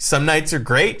 Some nights are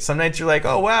great. Some nights you're like,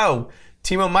 oh, wow,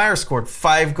 Timo Meier scored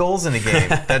 5 goals in a game.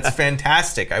 That's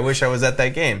fantastic. I wish I was at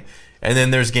that game. And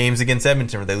then there's games against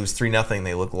Edmonton where they lose 3-0.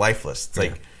 They look lifeless. It's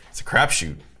like, it's a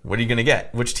crapshoot. What are you going to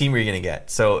get? Which team are you going to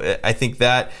get? So I think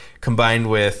that combined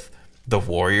with the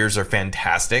Warriors are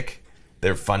fantastic.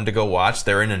 They're fun to go watch.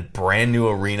 They're in a brand new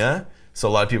arena, so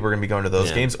a lot of people are going to be going to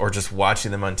those games or just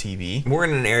watching them on TV. We're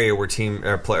in an area where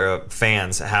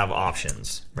fans have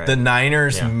options. Right? The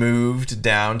Niners moved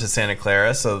down to Santa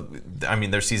Clara, so I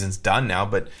mean their season's done now,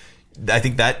 but I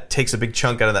think that takes a big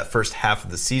chunk out of that first half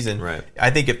of the season. Right. I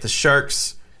think if the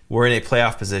Sharks were in a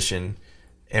playoff position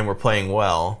and were playing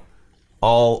well,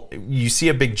 you see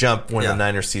a big jump when the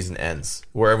Niners season ends,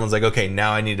 where everyone's like, okay,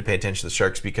 now I need to pay attention to the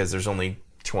Sharks because there's only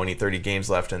 20, 30 games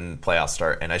left and playoffs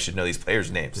start, and I should know these players'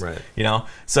 names. Right. You know?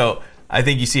 So I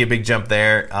think you see a big jump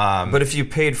there. But if you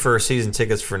paid for season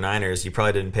tickets for Niners, you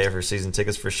probably didn't pay for season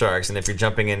tickets for Sharks. And if you're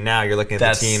jumping in now, you're looking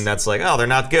at the team that's like, oh, they're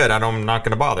not good. I'm not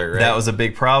going to bother. Right? That was a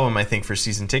big problem, I think, for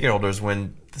season ticket holders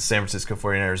when the San Francisco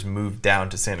 49ers moved down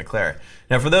to Santa Clara.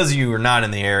 Now, for those of you who are not in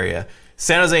the area,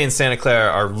 San Jose and Santa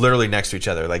Clara are literally next to each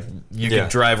other. Like, you can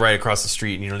drive right across the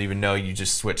street and you don't even know you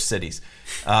just switched cities.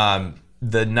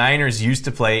 The Niners used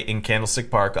to play in Candlestick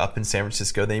Park up in San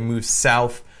Francisco. They moved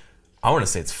south. I want to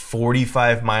say it's 40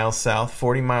 miles south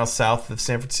of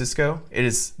San Francisco. It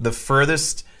is the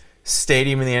furthest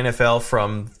stadium in the NFL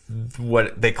from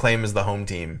what they claim is the home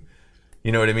team.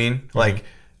 You know what I mean? Mm-hmm. Like,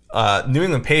 New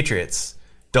England Patriots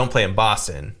don't play in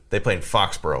Boston. They play in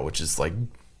Foxborough, which is like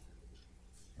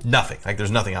nothing. Like,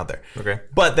 there's nothing out there. Okay.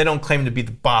 But they don't claim to be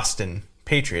the Boston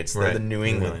Patriots. They're the New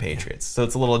England Patriots. So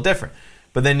it's a little different.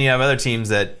 But then you have other teams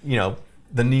that, you know,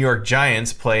 the New York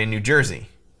Giants play in New Jersey.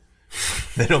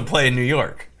 They don't play in New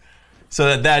York.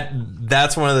 So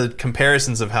that's one of the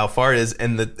comparisons of how far it is,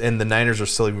 and the Niners are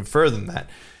still even further than that.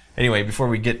 Anyway, before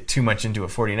we get too much into a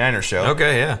 49er show.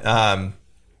 Okay, yeah.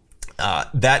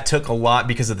 That took a lot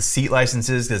because of the seat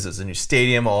licenses, because it was a new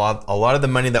stadium. A lot of the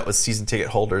money that was season ticket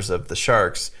holders of the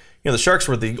Sharks. You know, the Sharks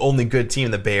were the only good team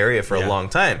in the Bay Area for a long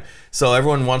time. So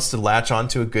everyone wants to latch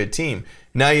onto a good team.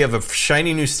 Now you have a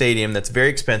shiny new stadium that's very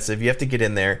expensive. You have to get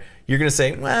in there. You're going to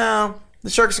say, well, the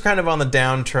Sharks are kind of on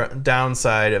the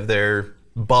downside of their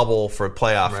bubble for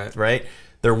playoff, right?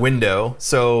 Their window.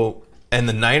 So, and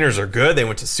the Niners are good. They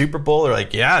went to Super Bowl. They're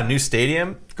like, yeah, new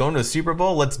stadium, going to a Super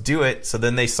Bowl. Let's do it. So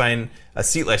then they sign a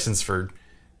seat license for,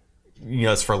 you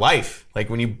know, it's for life. Like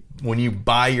when you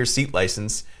buy your seat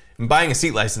license, and buying a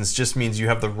seat license just means you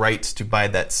have the right to buy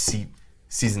that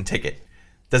season ticket.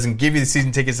 Doesn't give you the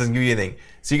season tickets, doesn't give you anything.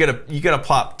 So you gotta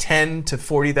plop $10,000 to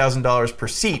 $40,000 per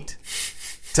seat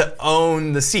to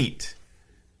own the seat.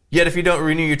 Yet if you don't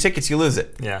renew your tickets, you lose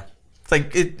it. Yeah. It's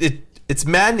like it's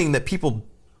maddening that people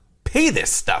pay this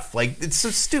stuff. Like, it's so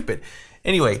stupid.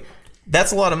 Anyway,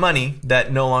 that's a lot of money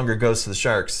that no longer goes to the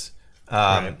Sharks.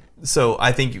 Right. So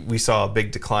I think we saw a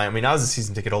big decline. I mean, I was a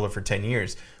season ticket holder for 10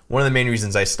 years. One of the main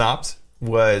reasons I stopped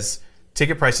was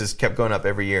ticket prices kept going up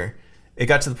every year. It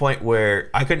got to the point where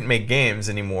I couldn't make games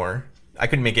anymore. I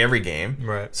couldn't make every game.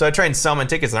 Right. So I tried and sell my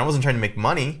tickets, and I wasn't trying to make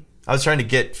money. I was trying to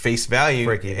get face value.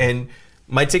 Break even. And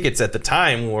my tickets at the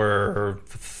time were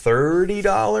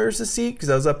 $30 a seat because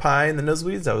I was up high in the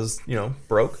nosebleeds. I was,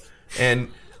 broke. And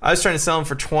I was trying to sell them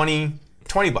for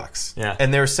 $20. Yeah.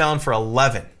 And they were selling for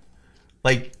 $11.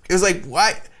 Like, it was like,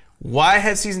 why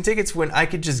have season tickets when I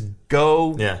could just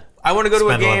go? Yeah. I want to go to a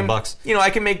Spend game. $11. I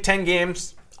can make 10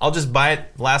 games. I'll just buy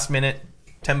it last minute,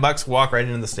 $10, walk right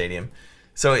into the stadium.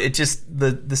 So it just,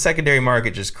 the secondary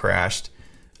market just crashed.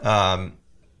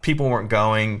 People weren't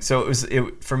going. So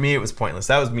for me, it was pointless.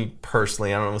 That was me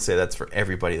personally. I don't want to say that's for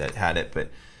everybody that had it.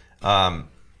 But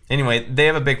anyway, they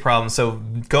have a big problem. So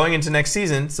going into next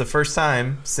season, it's the first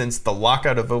time since the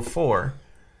lockout of 2004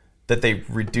 that they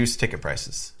reduced ticket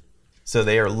prices. So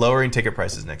they are lowering ticket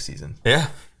prices next season. Yeah.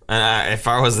 If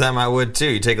I was them, I would too.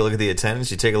 You take a look at the attendance,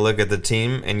 you take a look at the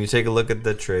team, and you take a look at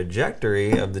the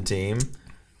trajectory of the team,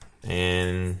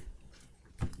 and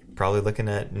probably looking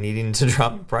at needing to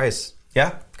drop the price.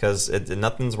 Yeah. Because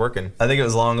nothing's working. I think it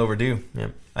was long overdue. Yeah.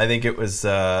 I think it was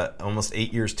almost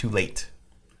 8 years too late.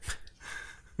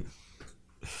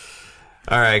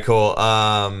 All right, cool.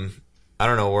 I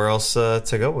don't know where else to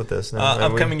go with this. Now.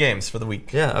 Upcoming games for the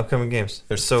week. Yeah, upcoming games.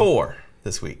 There's 4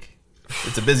 this week.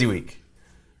 It's a busy week.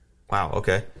 Wow,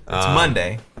 okay. It's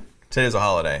Monday. Today's a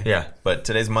holiday. Yeah. But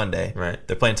today's Monday. Right.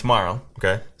 They're playing tomorrow.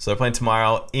 Okay. So they're playing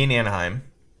tomorrow in Anaheim.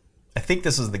 I think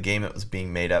this was the game that was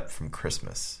being made up from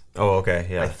Christmas. Oh, okay,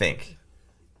 yeah. I think.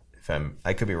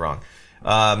 I could be wrong.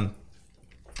 Then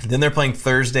they're playing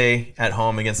Thursday at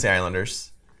home against the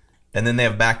Islanders. And then they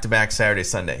have back-to-back Saturday,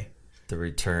 Sunday. The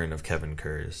return of Kevin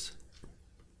Kurz.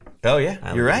 Oh, yeah.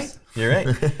 Islanders. You're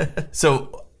right.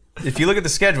 So if you look at the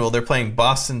schedule, they're playing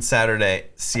Boston Saturday,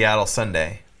 Seattle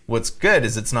Sunday. What's good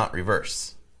is it's not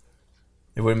reverse.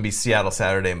 It wouldn't be Seattle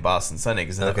Saturday and Boston Sunday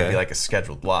because then that would be like a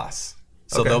scheduled loss.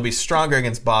 So they'll be stronger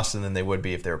against Boston than they would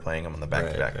be if they were playing them on the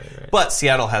back-to-back. Right. But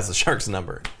Seattle has the Sharks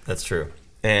number. That's true.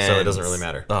 And so it doesn't really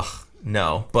matter.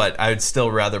 No, but I would still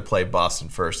rather play Boston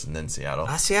first and then Seattle.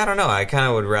 See, I don't know. I kind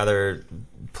of would rather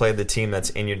play the team that's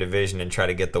in your division and try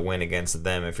to get the win against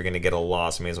them. If you're going to get a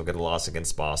loss, you may as well get a loss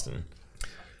against Boston.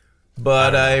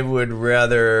 But I would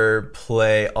rather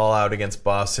play all out against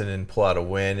Boston and pull out a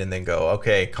win and then go,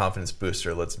 okay, confidence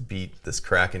booster, let's beat this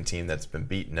Kraken team that's been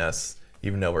beating us.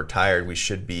 Even though we're tired, we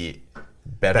should be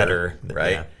better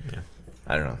right? Yeah.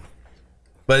 I don't know.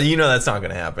 But that's not going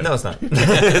to happen. No, it's not.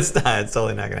 It's not. It's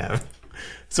totally not going to happen.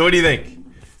 So what do you think?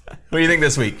 What do you think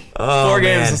this week? Oh, 4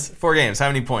 man. games. 4 games. How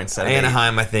many points?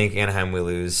 Anaheim, I think. Anaheim, we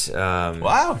lose.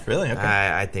 Wow, really? Okay.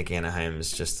 I think Anaheim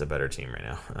is just a better team right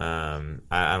now.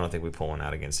 I don't think we pull one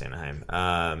out against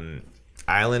Anaheim.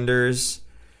 Islanders,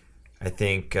 I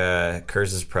think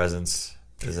Kurz's presence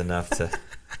is enough to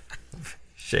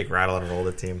shake, rattle, and roll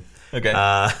the team. Okay.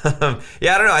 Yeah, I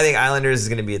don't know. I think Islanders is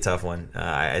going to be a tough one.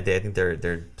 I think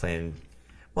they're playing.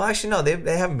 Well, actually, no.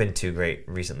 They haven't been too great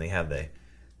recently, have they?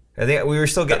 I think we were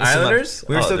still getting the Islanders.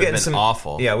 We were still getting been some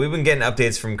awful. Yeah, we've been getting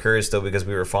updates from Kurz still because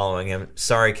we were following him.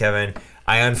 Sorry, Kevin.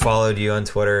 I unfollowed you on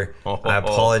Twitter. I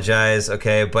apologize.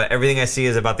 Okay, but everything I see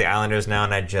is about the Islanders now,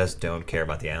 and I just don't care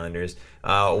about the Islanders.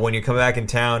 When you come back in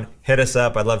town, hit us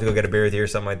up. I'd love to go get a beer with you or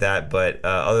something like that. But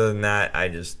other than that, I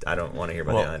don't want to hear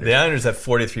about the Islanders. The Islanders have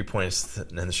 43 points,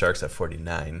 and the Sharks have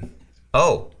 49.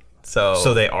 Oh.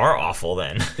 So they are awful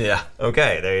then. Yeah.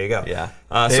 Okay, there you go. Yeah.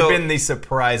 They've been the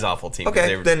surprise awful team.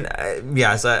 Okay, then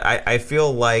yes, I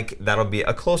feel like that'll be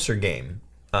a closer game.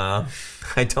 I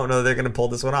don't know that they're going to pull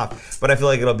this one off, but I feel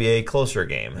like it'll be a closer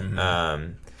game. Mm-hmm.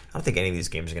 I don't think any of these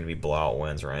games are going to be blowout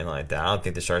wins or anything like that. I don't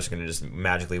think the Sharks are going to just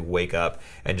magically wake up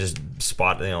and just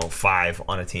spot 5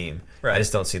 on a team. Right. I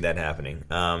just don't see that happening.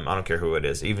 I don't care who it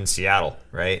is, even Seattle.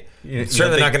 Right? It's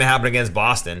certainly not going to happen against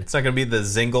Boston. It's not going to be the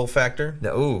Dzingel factor.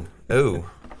 Ooh, the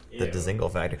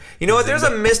Dzingel factor. You know what? There's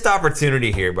a missed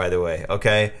opportunity here, by the way.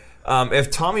 Okay,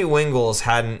 if Tommy Wingels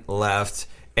hadn't left.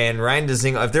 And Ryan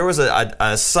Dzingel, if there was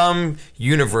some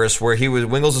universe where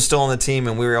Wingels was still on the team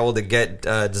and we were able to get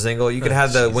Dzingel, you could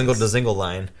have the Wingel Dzingel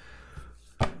line.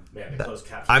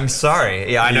 I'm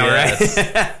sorry. Yeah, I know,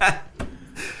 right?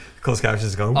 Closed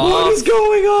captions going, what is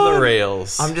going on? The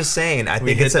rails. I'm just saying, I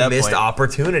think it's a missed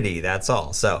opportunity. That's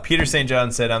all. So Peter St.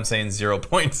 John said, I'm saying 0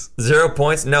 points. 0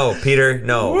 points? No, Peter,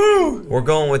 no. Woo! We're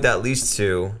going with at least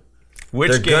 2.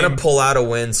 Which They're game, going to pull out a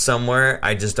win somewhere.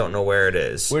 I just don't know where it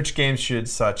is. Which game should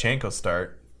Sachenko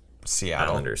start?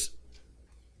 Seattle. Islanders.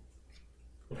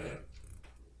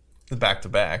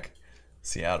 Back-to-back.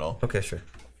 Seattle. Okay, sure.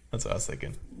 That's what I was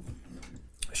thinking.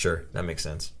 Sure, that makes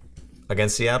sense.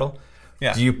 Against Seattle?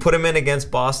 Yeah. Do you put him in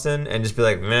against Boston and just be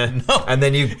like, meh? No. And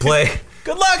then you play...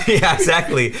 Good luck! Yeah,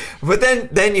 exactly. But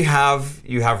then you have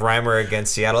Reimer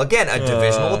against Seattle. Again, a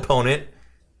divisional opponent.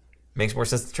 Makes more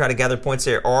sense to try to gather points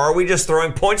here. Or are we just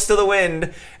throwing points to the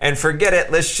wind and forget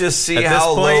it? Let's just see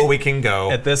how low we can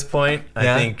go. At this point,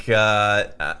 I think,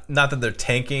 not that they're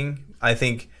tanking, I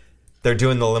think they're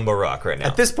doing the limbo rock right now.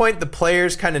 at this point, the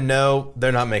players kind of know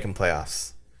they're not making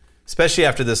playoffs. Especially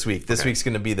after this week. This week's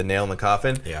going to be the nail in the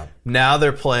coffin. Yeah. Now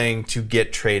they're playing to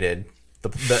get traded.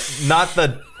 Not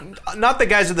the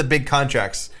guys with the big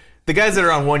contracts. The guys that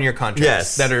are on 1-year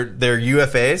contracts, they're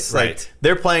UFAs, Right. like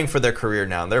they're playing for their career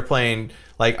now. They're playing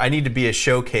like I need to be a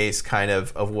showcase kind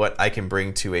of what I can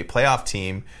bring to a playoff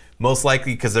team, most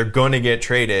likely because they're going to get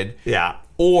traded. Yeah.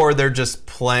 Or they're just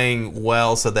playing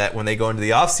well so that when they go into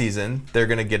the offseason, they're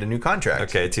going to get a new contract.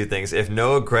 Okay, two things. If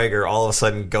Noah Gregor all of a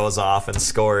sudden goes off and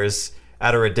scores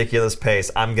at a ridiculous pace,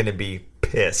 I'm going to be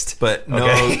pissed. But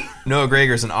Noah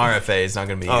Gregor's an RFA. It's not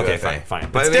going to be UFA. Okay, fine.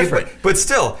 But it's different. But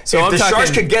still, So if I'm the talking-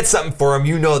 Sharks could get something for him,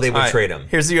 they would All right, trade him.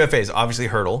 Here's the UFAs. Obviously,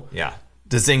 Hertl. Yeah.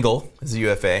 Dzingel is a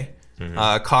UFA.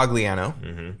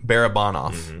 Cogliano.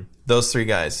 Barabanov. Those three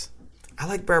guys. I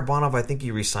like Barabanov. I think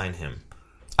you re-sign him.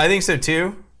 I think so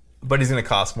too, but he's going to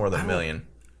cost more than $1 million.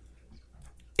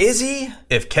 Is he?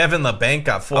 If Kevin LeBanc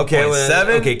got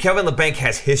 4.7, Okay, Kevin LeBanc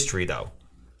has history, though.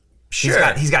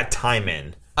 sure. He's got time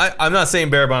in. I'm not saying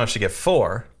Barabanov should get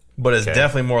 4, but it's Okay.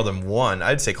 definitely more than 1.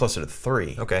 I'd say closer to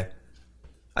 3. Okay.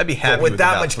 I'd be happy But with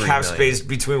that about much $3 cap million. space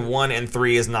between 1 and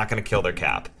 3 is not going to kill their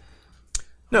cap.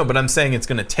 No, but I'm saying it's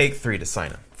going to take 3 to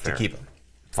sign him, Fair. to keep him.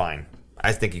 Fine.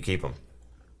 I think you keep him,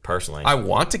 personally. I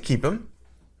want to keep him.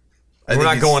 We're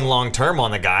not going long-term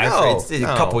on the guy. No, It's a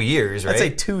no. couple years, right? I'd say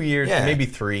 2 years, Yeah. maybe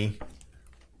 3.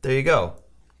 There you go.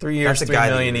 3 years, That's a $3 guy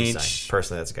million that you each. resign.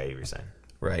 Personally, that's a guy you resign.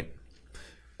 Right.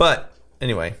 But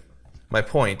anyway, my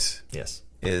point Yes.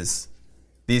 is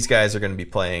these guys are going to be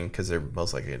playing because they're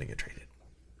most likely going to get traded.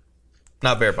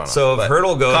 Not Barabanov. So if but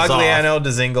Hertl goes Cogliano,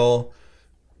 Dzingel.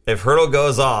 If Hertl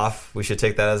goes off, we should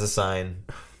take that as a sign.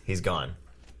 He's gone.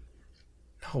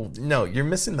 No, you're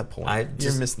missing the point. You're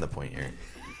just- missing the point here.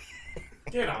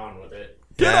 Get on with it.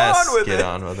 Get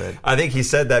on with it. I think he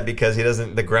said that because he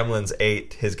doesn't. The Gremlins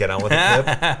ate his "Get On with It" clip.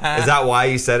 Is that why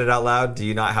you said it out loud? Do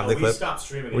you not have the We clip? stopped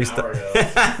streaming We an hour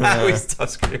ago. We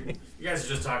stopped screaming. You guys are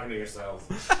just talking to yourselves.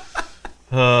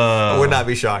 I would not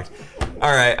be shocked.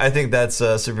 All right, I think that's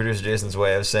Super Producer Jason's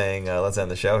way of saying let's end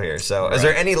the show here. So, is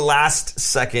there any last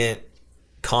second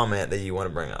comment that you want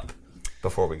to bring up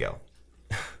before we go?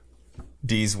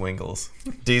 D's Wingles.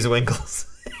 D's Winkles.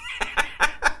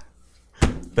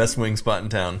 Best wing spot in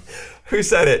town. Who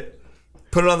said it?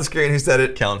 Put it on the screen. Who said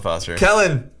it? Kellen Foster.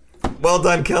 Kellen. Well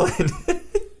done, Kellen. That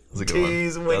was a good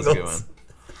D's one. That was a good Winkles.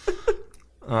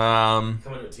 one.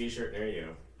 Come into a t-shirt. There you go.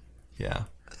 Yeah.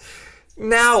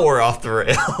 Now we're off the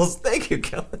rails. Thank you,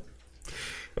 Kellen.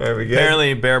 There we go.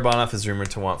 Apparently, Barabanov is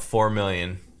rumored to want $4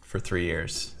 million for 3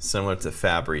 years, similar to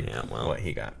Fabry. Yeah, well. what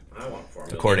he got, I want 4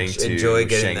 million. according to Enjoy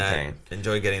getting Shane that. Kane.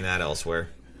 Enjoy getting that elsewhere.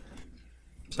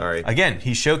 Sorry. Again,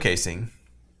 he's showcasing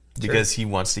because he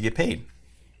wants to get paid.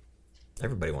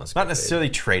 Everybody wants to Not get necessarily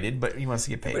traded, but he wants to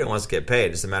get paid. paid. Everybody wants to get paid.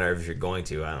 It's just a matter of if you're going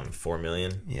to. I don't know, $4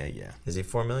 million. Yeah. Is he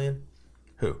 $4 million?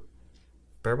 Who?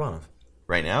 Barabanov.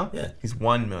 Right now? Yeah. He's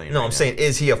 $1 million. No, right I'm now. saying,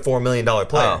 is he a $4 million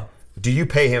player? Oh. Do you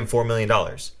pay him $4 million?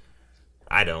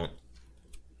 I don't.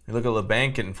 You look at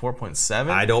LeBanc getting 4.7.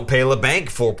 I don't pay LeBanc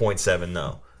 4.7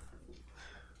 though.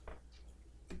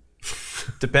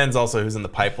 Depends also who's in the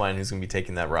pipeline, who's going to be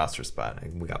taking that roster spot.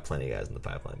 We got plenty of guys in the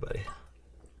pipeline, buddy.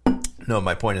 No,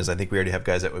 my point is, I think we already have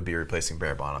guys that would be replacing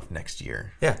Barabanov next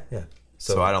year. Yeah.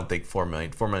 So I don't think $4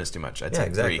 million. $4 million is too much. I'd say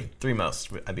exactly. 3. 3 most.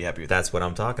 I'd be happy with That's what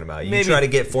I'm talking about. You Maybe- try to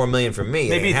get $4 million from me. it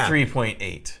Maybe ain't happening.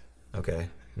 3.8. Okay.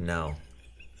 No.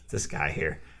 This guy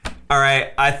here. All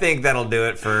right, I think that'll do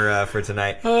it for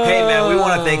tonight. Hey, man, we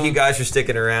want to thank you guys for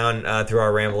sticking around through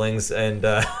our ramblings, and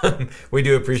we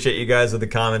do appreciate you guys with the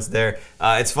comments there.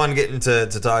 It's fun getting to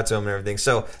talk to them and everything.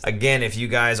 So, again, if you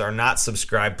guys are not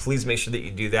subscribed, please make sure that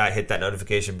you do that. Hit that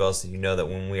notification bell so you know that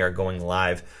when we are going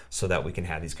live so that we can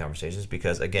have these conversations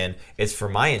because, again, it's for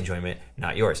my enjoyment,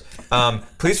 not yours.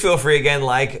 Please feel free, again,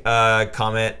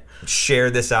 comment, share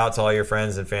this out to all your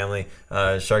friends and family.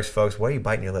 Sharks folks, why are you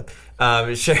biting your lip?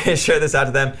 Share this out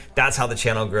to them. That's how the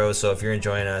channel grows. So if you're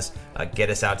enjoying us,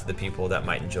 get us out to the people that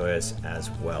might enjoy us as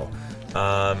well.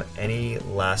 Any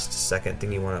last second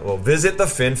thing you want to... Well, visit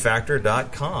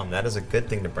thefinfactor.com. That is a good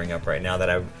thing to bring up right now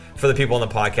that for the people on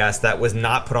the podcast, that was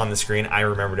not put on the screen. I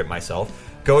remembered it myself.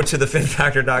 Go to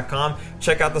thefinfactor.com.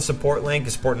 Check out the support link,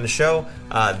 supporting the show.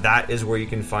 That is where you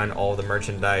can find all the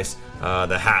merchandise,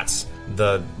 the hats,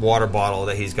 the water bottle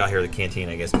that he's got here, the canteen,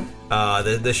 I guess.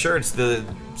 The shirts, the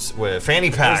fanny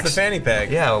packs. Where's the fanny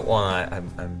pack? Yeah, well,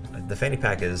 the fanny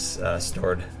pack is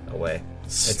stored away.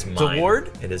 It's mine. Stored?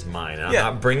 It is mine. I'm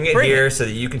not bringing it here so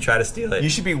that you can try to steal it. You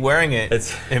should be wearing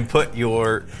it and put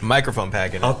your microphone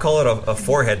pack in it. I'll call it a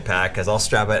forehead pack because I'll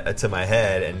strap it to my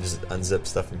head and just unzip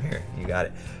stuff from here. You got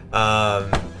it.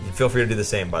 Feel free to do the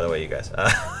same, by the way, you guys.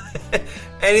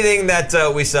 Anything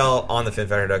that we sell on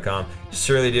thefinfactor.com,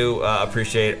 surely do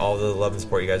appreciate all the love and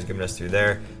support you guys are giving us through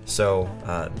there. So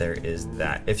there is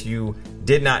that. If you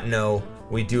did not know,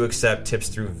 we do accept tips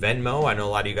through Venmo. I know a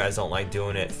lot of you guys don't like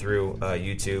doing it through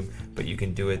YouTube, but you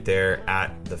can do it there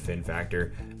at the Fin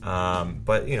Factor.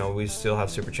 But we still have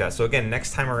super chat. So again,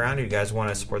 next time around, if you guys want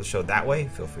to support the show that way,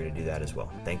 feel free to do that as well.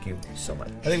 Thank you so much.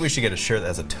 I think we should get a shirt that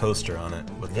has a toaster on it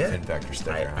with the Fin Factor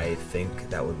sticker on it. I think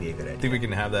that would be a good idea. Think we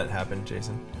can have that happen,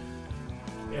 Jason?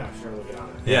 Yeah, sure, we'll get on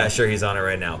it. Yeah, sure, he's on it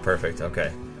right now. Perfect.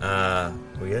 Okay.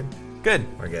 We good?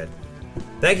 Good. We're good.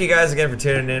 Thank you guys again for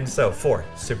tuning in. So for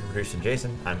super producer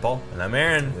Jason, I'm Paul. And I'm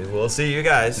Aaron. We will see you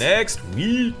guys next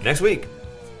week.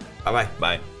 Bye-bye.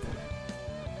 Bye.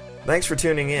 Thanks for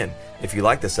tuning in. If you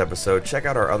like this episode, check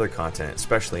out our other content,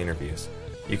 especially interviews.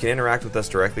 You can interact with us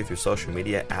directly through social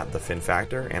media at The Fin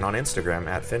Factor and on Instagram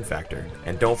at Fin Factor.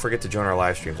 And don't forget to join our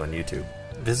live streams on YouTube.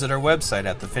 Visit our website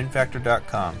at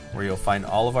thefinfactor.com, where you'll find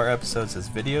all of our episodes as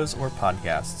videos or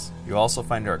podcasts. You'll also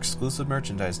find our exclusive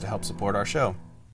merchandise to help support our show.